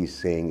that what he's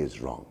saying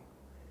is wrong.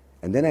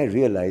 And then I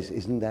realized,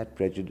 isn't that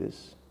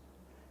prejudice?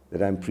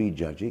 That I'm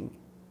prejudging?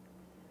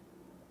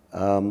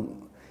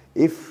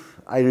 If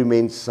I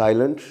remain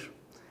silent,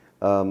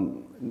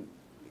 I'm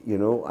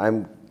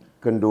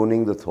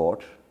condoning the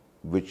thought,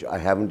 which I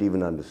haven't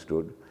even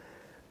understood.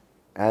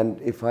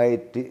 And if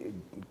I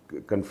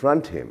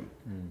confront him,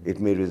 it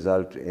may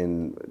result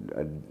in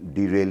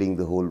derailing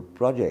the whole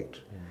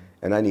project.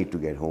 And I need to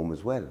get home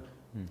as well.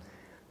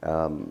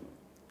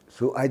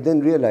 So I then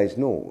realized,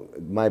 no,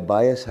 my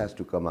bias has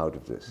to come out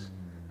of this.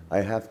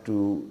 I have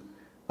to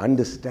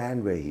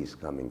understand where he's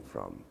coming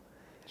from.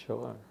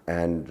 Sure.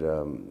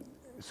 And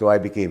so I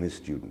became his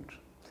student.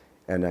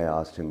 And I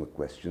asked him a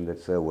question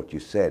that, sir, what you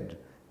said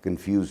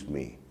confused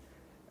me.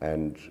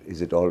 And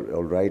is it all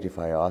right if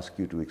I ask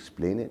you to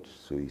explain it?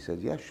 So he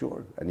said, yeah,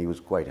 sure. And he was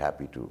quite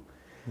happy to.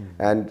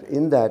 And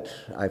in that,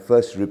 I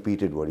first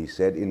repeated what he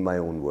said in my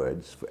own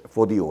words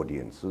for the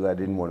audience, so that I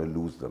didn't want to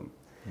lose them.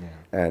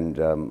 And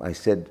I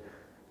said,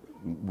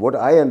 what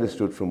I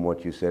understood from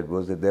what you said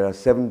was that there are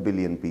 7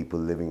 billion people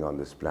living on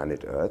this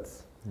planet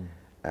Earth,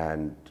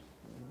 and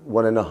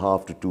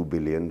 1.5 to 2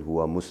 billion who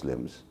are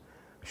Muslims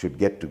should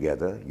get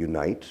together,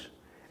 unite,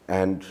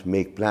 and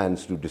make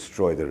plans to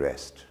destroy the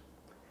rest.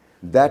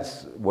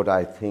 That's what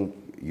I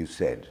think you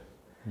said.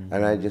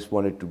 And I just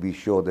wanted to be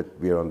sure that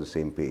we are on the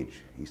same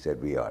page. He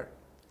said we are.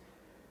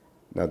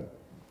 Now,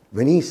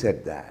 when he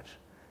said that,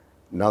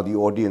 now the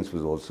audience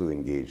was also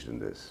engaged in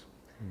this.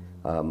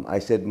 I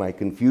said my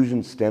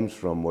confusion stems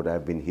from what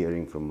I've been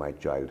hearing from my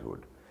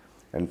childhood.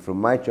 And from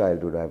my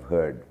childhood, I've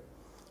heard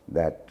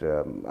that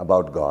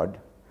about God,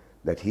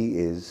 that He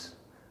is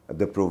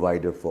the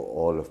provider for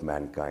all of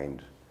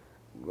mankind.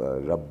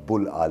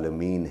 Rabbul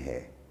Alameen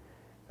hai,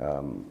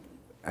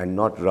 and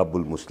not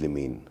Rabbul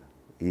Muslimin.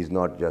 He's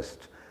not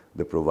just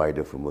the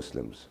provider for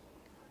Muslims,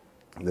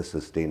 the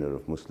sustainer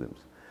of Muslims.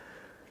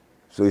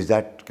 So is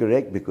that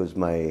correct? Because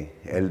my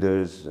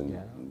elders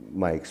and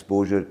my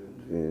exposure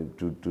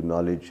to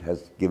knowledge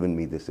has given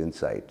me this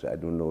insight. I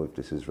don't know if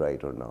this is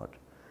right or not.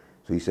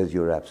 So he says,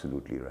 you're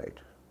absolutely right.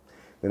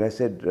 Then I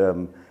said,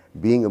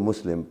 being a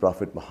Muslim,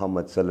 Prophet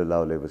Muhammad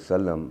sallallahu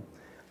alaihi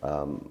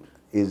wasallam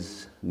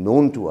is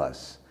known to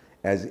us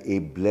as a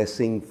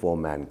blessing for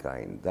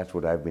mankind. That's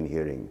what I've been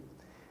hearing.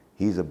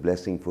 He's a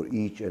blessing for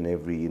each and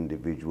every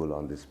individual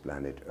on this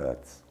planet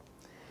Earth.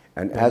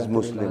 And as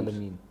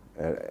Muslims,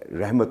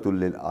 Rahmatul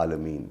lil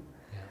Alameen.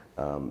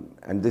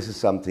 And this is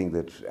something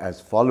that as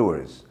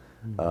followers,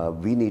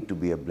 we need to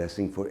be a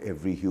blessing for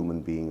every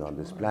human being on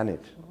this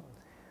planet.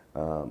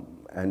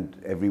 And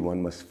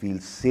everyone must feel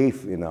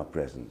safe in our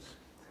presence.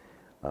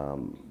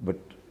 But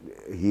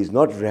he's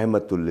not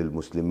Rahmatul lil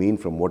Muslimin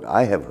from what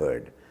I have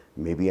heard.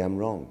 Maybe I'm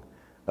wrong.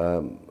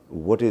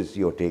 What is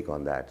your take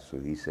on that? So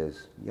he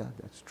says, yeah,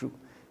 that's true.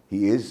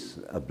 He is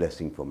a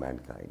blessing for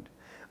mankind.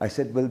 I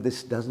said, well,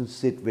 this doesn't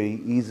sit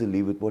very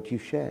easily with what you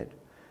shared.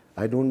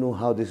 I don't know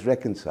how this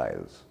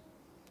reconciles.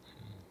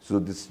 So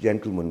this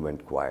gentleman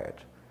went quiet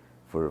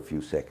for a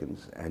few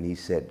seconds and he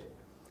said,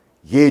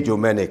 ये जो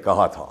मैंने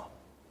कहा था,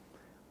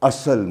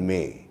 असल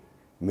में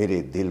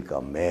मेरे दिल का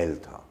मैल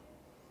था.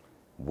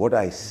 What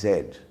I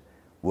said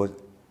was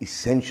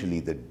essentially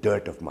the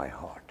dirt of my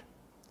heart.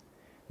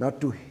 Now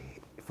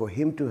for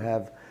him to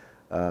have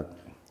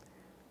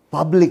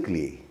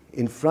publicly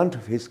in front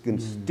of his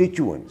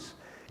constituents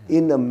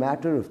in a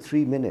matter of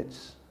 3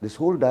 minutes. This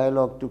whole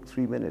dialogue took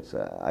 3 minutes.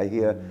 I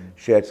here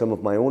shared some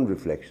of my own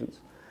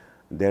reflections.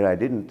 There I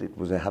didn't. It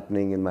was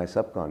happening in my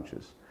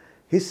subconscious.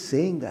 His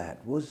saying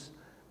that was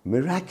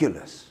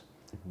miraculous,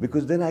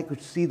 because then I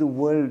could see the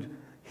world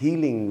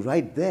healing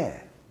right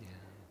there.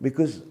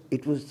 Because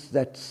it was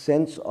that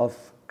sense of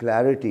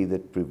clarity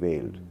that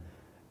prevailed.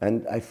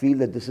 And I feel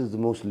that this is the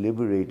most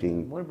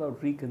liberating. What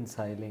about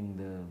reconciling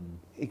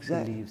the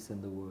beliefs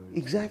in the world?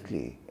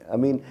 Exactly. I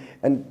mean,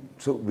 and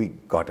so we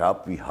got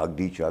up, we hugged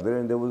each other,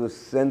 and there was a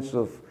sense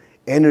of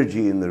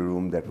energy in the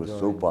room that was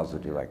so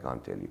positive, I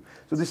can't tell you.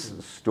 So this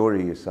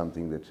story is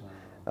something that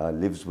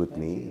lives with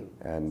me,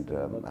 and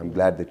I'm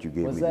glad that you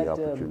gave me the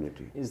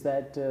opportunity. Is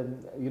that,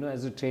 you know,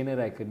 as a trainer,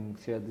 I can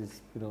share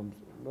this, you know,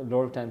 a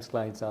lot of times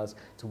clients ask,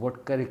 so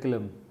what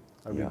curriculum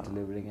are we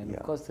delivering? And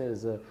of course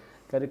there's a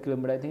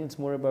curriculum, but I think it's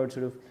more about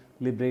sort of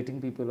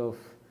liberating people of,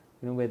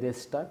 you know, where they're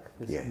stuck.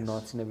 There's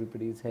knots in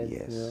everybody's head.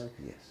 You know?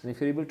 And if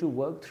you're able to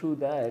work through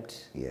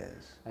that,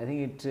 I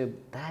think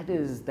that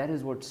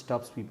is what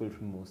stops people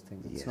from most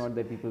things. It's not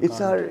that people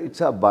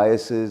it's our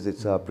biases,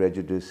 it's our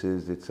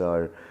prejudices, it's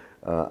our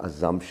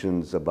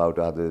assumptions about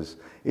others,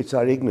 it's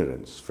our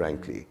ignorance,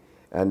 frankly.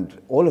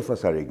 And all of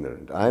us are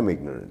ignorant. I'm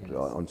ignorant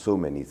on so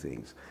many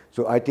things.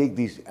 So I take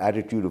this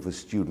attitude of a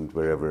student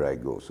wherever I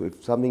go. So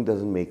if something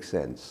doesn't make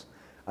sense,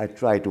 I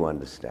try to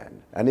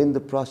understand. And in the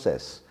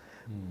process,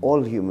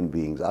 all human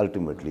beings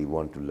ultimately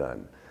want to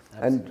learn.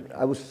 Absolutely. And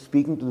I was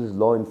speaking to this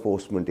law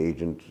enforcement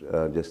agent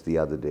just the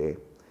other day,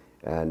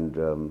 and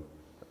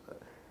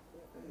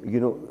you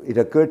know, it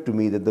occurred to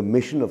me that the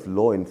mission of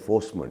law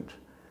enforcement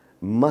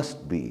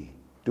must be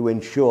to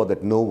ensure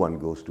that no one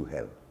goes to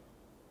hell.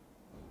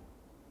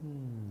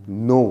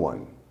 No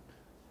one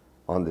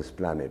on this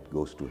planet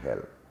goes to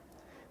hell.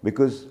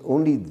 Because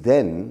only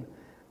then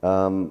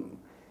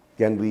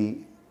can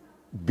we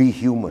be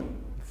human.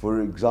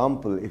 For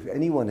example, if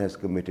anyone has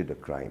committed a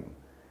crime,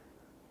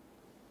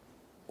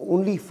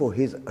 only for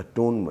his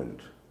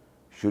atonement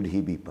should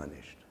he be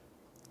punished,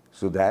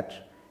 so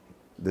that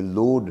the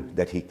load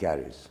that he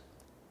carries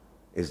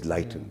is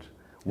lightened.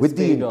 With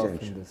the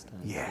intention,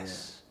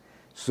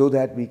 so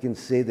that we can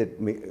say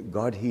that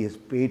God, he has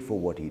paid for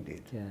what he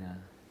did.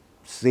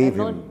 Save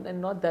him.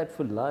 And not that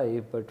for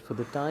life, but for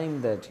the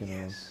time that, you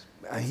know.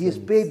 He has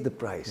paid the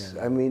price.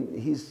 I mean,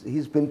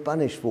 he's been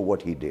punished for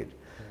what he did.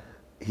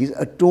 He's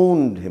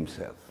atoned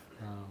himself.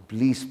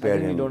 Please spare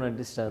him. We don't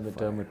understand the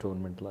term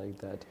atonement like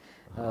that.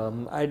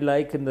 I'd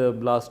like in the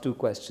last two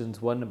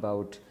questions, one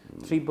about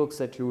 3 books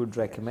that you would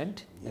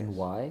recommend and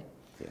why.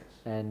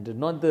 And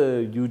not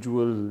the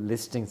usual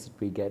listings that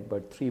we get,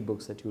 but 3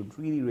 books that you would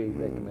really, really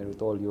recommend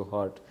with all your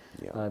heart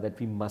that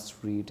we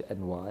must read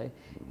and why.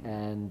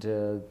 And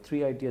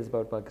 3 ideas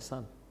about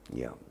Pakistan.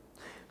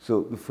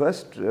 So the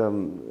first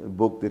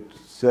book that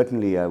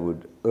certainly I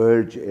would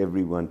urge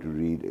everyone to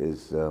read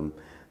is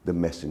The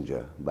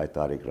Messenger by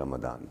Tariq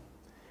Ramadan.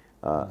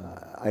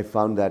 I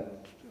found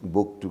that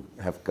book to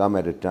have come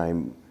at a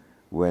time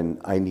when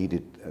I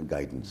needed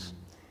guidance.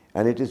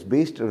 And it is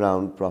based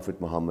around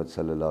Prophet Muhammad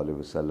sallallahu alaihi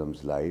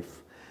wasallam's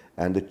life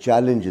and the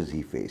challenges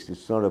he faced.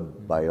 It's not a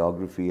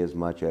biography as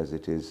much as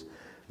it is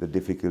the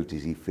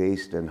difficulties he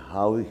faced and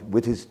how,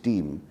 with his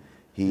team,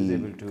 he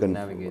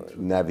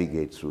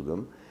navigates through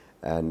them.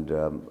 And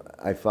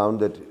I found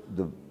that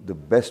the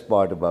best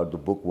part about the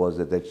book was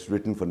that it's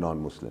written for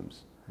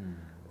non-Muslims.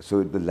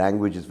 So the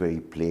language is very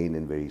plain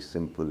and very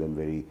simple and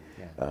very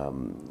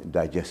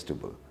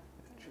digestible.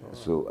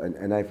 So,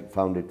 and I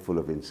found it full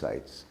of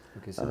insights.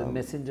 Okay, so The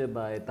Messenger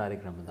by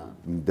Tariq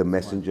Ramadan. The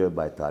Messenger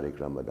by Tariq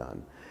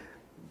Ramadan.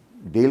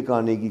 Dale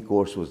Carnegie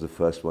course was the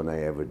first one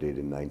I ever did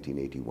in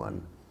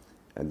 1981.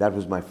 And that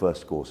was my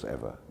first course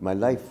ever. My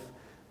life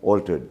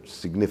altered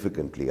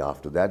significantly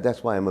after that.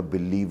 That's why I'm a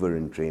believer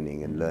in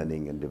training and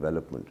learning and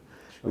development.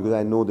 Because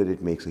I know that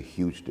it makes a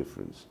huge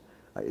difference.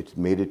 It's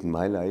made it in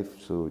my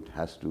life, so it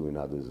has to in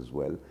others as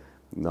well.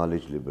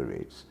 Knowledge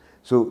liberates.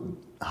 So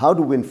how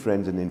to win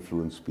friends and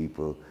influence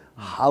people,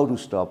 how to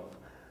stop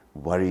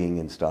worrying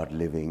and start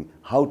living,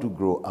 how to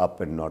grow up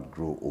and not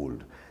grow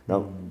old.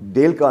 Now,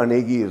 Dale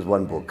Carnegie is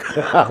one book,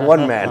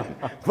 one man,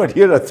 but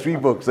here are 3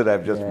 books that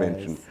I've just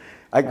mentioned.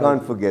 I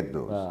can't forget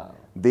those. Wow.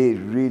 They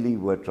really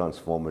were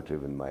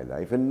transformative in my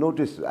life. And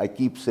notice, I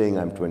keep saying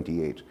I'm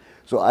 28.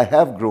 So I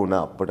have grown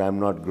up, but I'm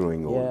not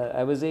growing old. Yeah,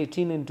 I was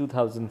 18 in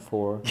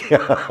 2004.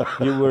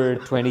 You were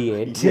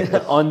 28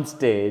 on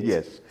stage.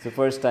 It's the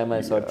first time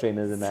I saw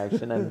trainers in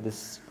action. And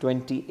this is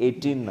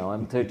 2018 now.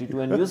 I'm 32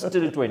 and you're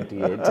still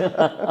 28.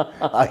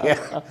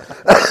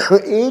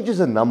 Age is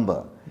a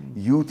number.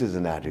 Youth is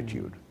an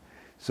attitude.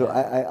 So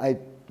I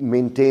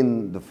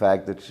maintain the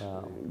fact that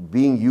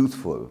being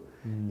youthful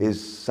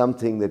is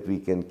something that we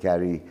can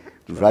carry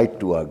right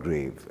to our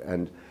grave.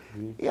 And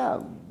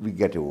we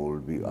get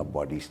old, our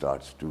body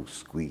starts to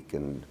squeak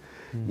and,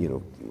 you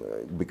know,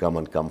 become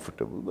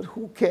uncomfortable. But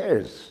who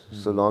cares,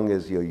 so long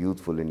as you're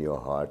youthful in your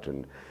heart.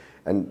 And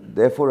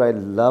therefore, I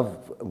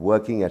love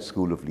working at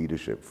School of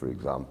Leadership, for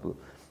example,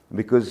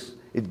 because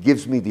it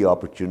gives me the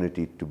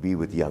opportunity to be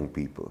with young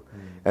people.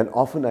 And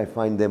often I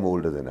find them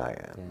older than I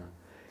am.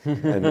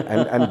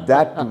 And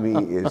that to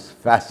me is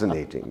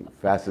fascinating.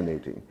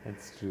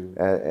 That's true.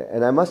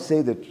 And I must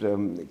say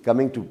that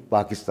coming to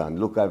Pakistan,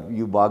 look,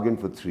 you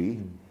bargained for 3.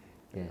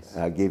 Yes.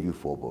 I gave you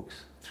 4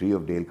 books, 3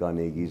 of Dale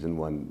Carnegie's and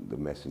 1 The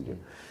Messenger.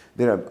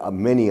 There are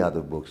many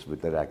other books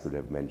that I could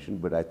have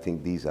mentioned, but I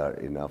think these are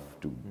enough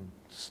to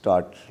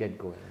start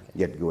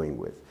get going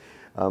with.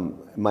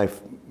 My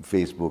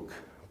Facebook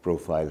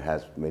profile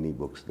has many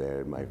books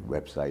there. My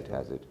website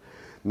has it.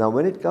 Now,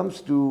 when it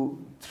comes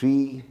to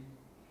 3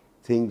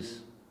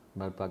 things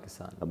about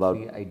Pakistan,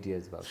 3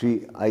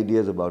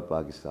 ideas about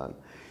Pakistan.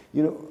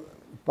 You know,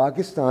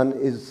 Pakistan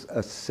is a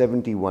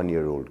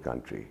 71-year-old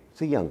country.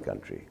 It's a young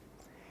country.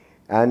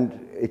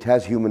 And it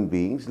has human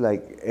beings,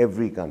 like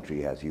every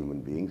country has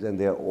human beings, and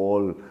they're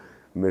all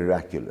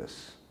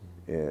miraculous.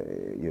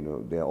 You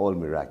know, they're all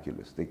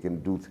miraculous. They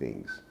can do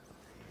things.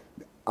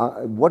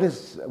 What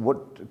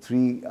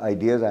 3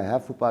 ideas I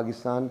have for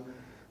Pakistan?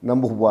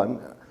 Number 1,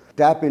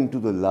 tap into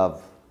the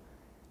love,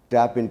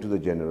 tap into the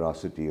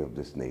generosity of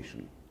this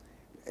nation.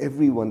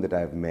 Everyone that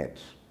I've met,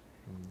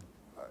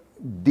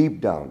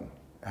 deep down,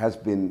 has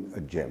been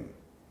a gem.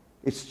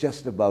 It's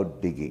just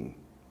about digging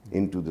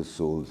into the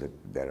souls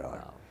that there are.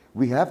 Wow.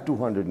 We have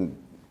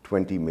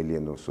 220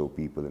 million or so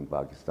people in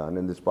Pakistan,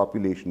 and this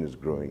population is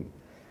growing.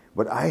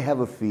 But I have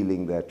a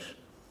feeling that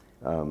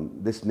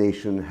this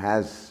nation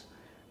has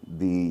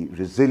the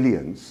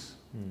resilience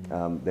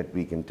that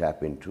we can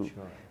tap into,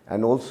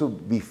 and also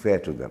be fair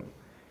to them.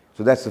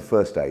 So that's the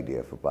first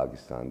idea for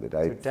Pakistan, that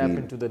I feel tap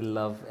into the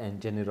love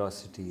and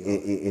generosity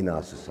in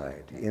our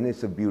society. And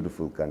it's a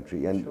beautiful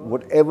country, and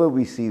whatever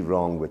we see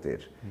wrong with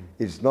it,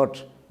 it's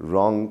not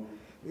wrong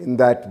in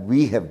that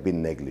we have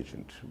been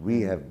negligent.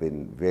 We have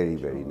been very,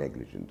 very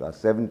negligent. Our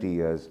 70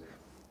 years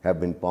have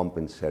been pomp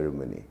and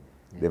ceremony.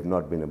 They've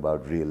not been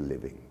about real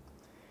living.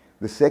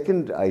 The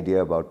second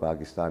idea about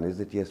Pakistan is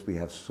that, yes, we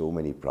have so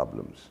many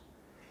problems.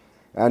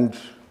 And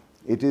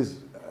it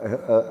is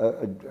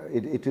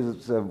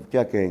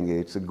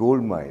it's a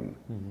gold mine.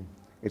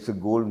 It's a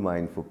gold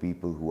mine for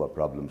people who are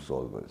problem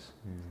solvers.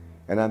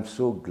 And I'm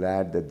so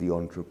glad that the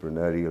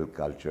entrepreneurial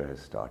culture has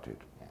started.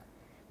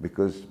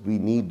 Because we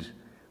need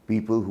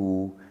people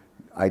who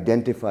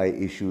identify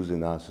issues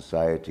in our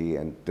society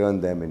and turn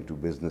them into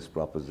business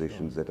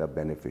propositions that are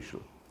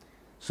beneficial.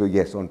 So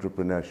yes,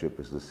 entrepreneurship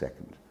is the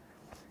second.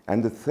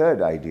 And the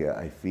third idea,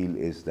 I feel,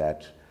 is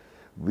that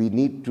we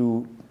need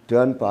to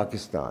turn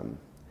Pakistan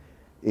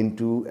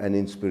into an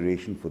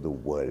inspiration for the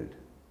world.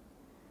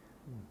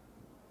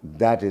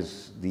 That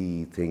is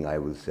the thing I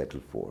will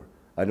settle for.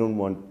 I don't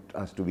want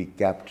us to be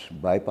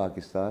capped by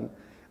Pakistan.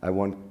 I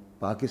want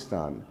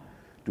Pakistan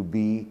to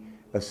be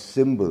a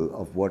symbol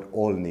of what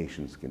all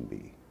nations can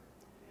be.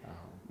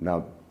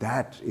 Now,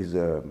 that is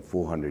a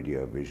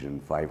 400-year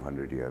vision,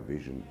 500-year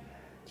vision.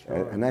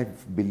 And I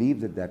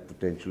believe that that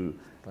potential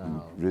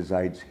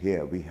resides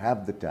here. We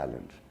have the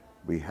talent,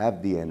 we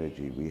have the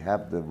energy, we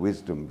have the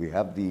wisdom, we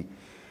have the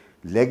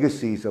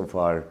legacies of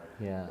our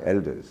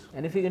elders.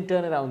 And if we can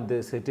turn around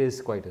this, it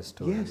is quite a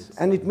story. Yes,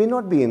 and it may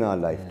not be in our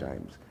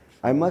lifetimes.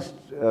 I must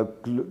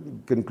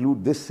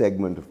conclude this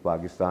segment of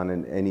Pakistan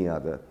and any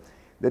other,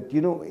 that,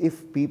 you know,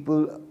 if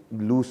people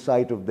lose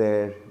sight of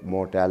their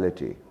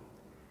mortality,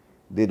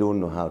 they don't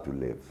know how to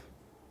live.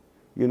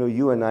 You know,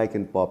 you and I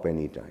can pop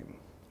anytime.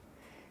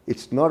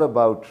 It's not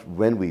about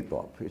when we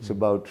pop. It's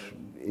about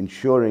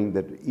ensuring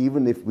that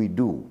even if we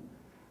do,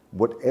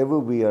 whatever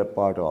we are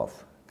part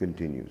of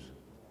continues.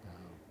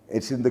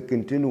 It's in the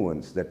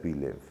continuance that we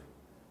live.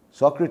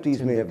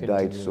 Socrates may have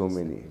died so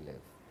many.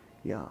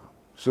 Yeah.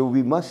 So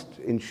we must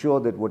ensure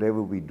that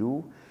whatever we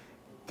do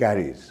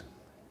carries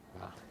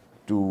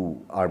to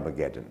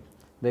Armageddon.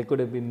 There could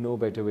have been no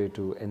better way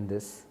to end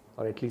this,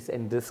 or at least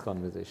end this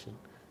conversation.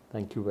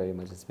 Thank you very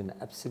much. It's been an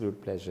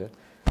absolute pleasure.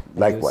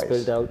 Likewise. You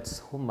spelled out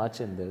so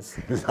much in this.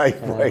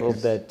 Likewise. And I hope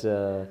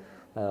that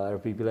our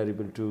people are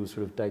able to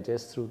sort of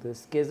digest through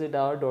this.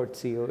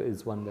 KZR.co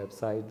is one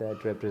website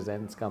that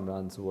represents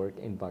Kamran's work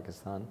in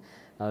Pakistan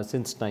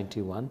since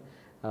 '91.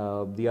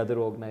 The other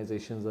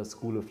organizations are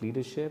School of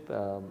Leadership,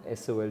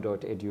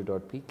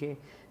 sol.edu.pk.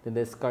 Then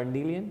there's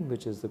Carnelian,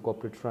 which is the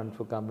corporate front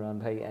for Kamran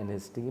Bhai and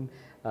his team.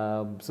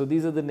 So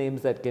these are the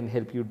names that can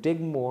help you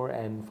dig more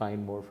and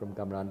find more from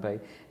Kamran Bhai.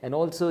 And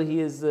also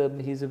he's a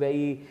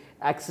very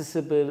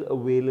accessible,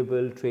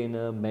 available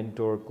trainer,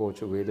 mentor,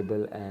 coach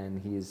available,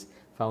 and he's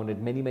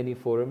founded many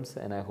forums,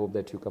 and I hope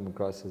that you come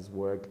across his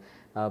work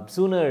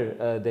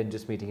sooner than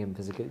just meeting him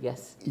physically.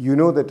 Yes? You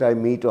know that I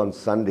meet on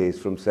Sundays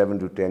from 7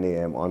 to 10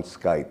 a.m. on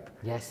Skype.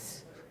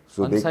 Yes.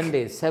 So on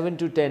Sundays, 7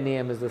 to 10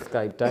 a.m. is the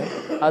Skype time.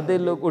 Adhe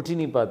log uth hi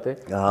nahi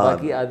pate.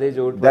 Baki adhe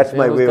jo uth pate. That's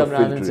my way of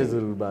Kamran se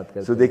zarur baat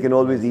karte. So they can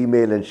always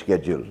email and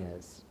schedule.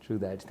 Yes, true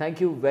that. Thank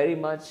you very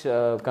much,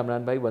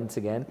 Kamran Bhai, once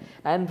again,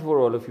 and for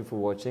all of you for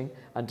watching.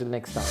 Until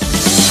next time.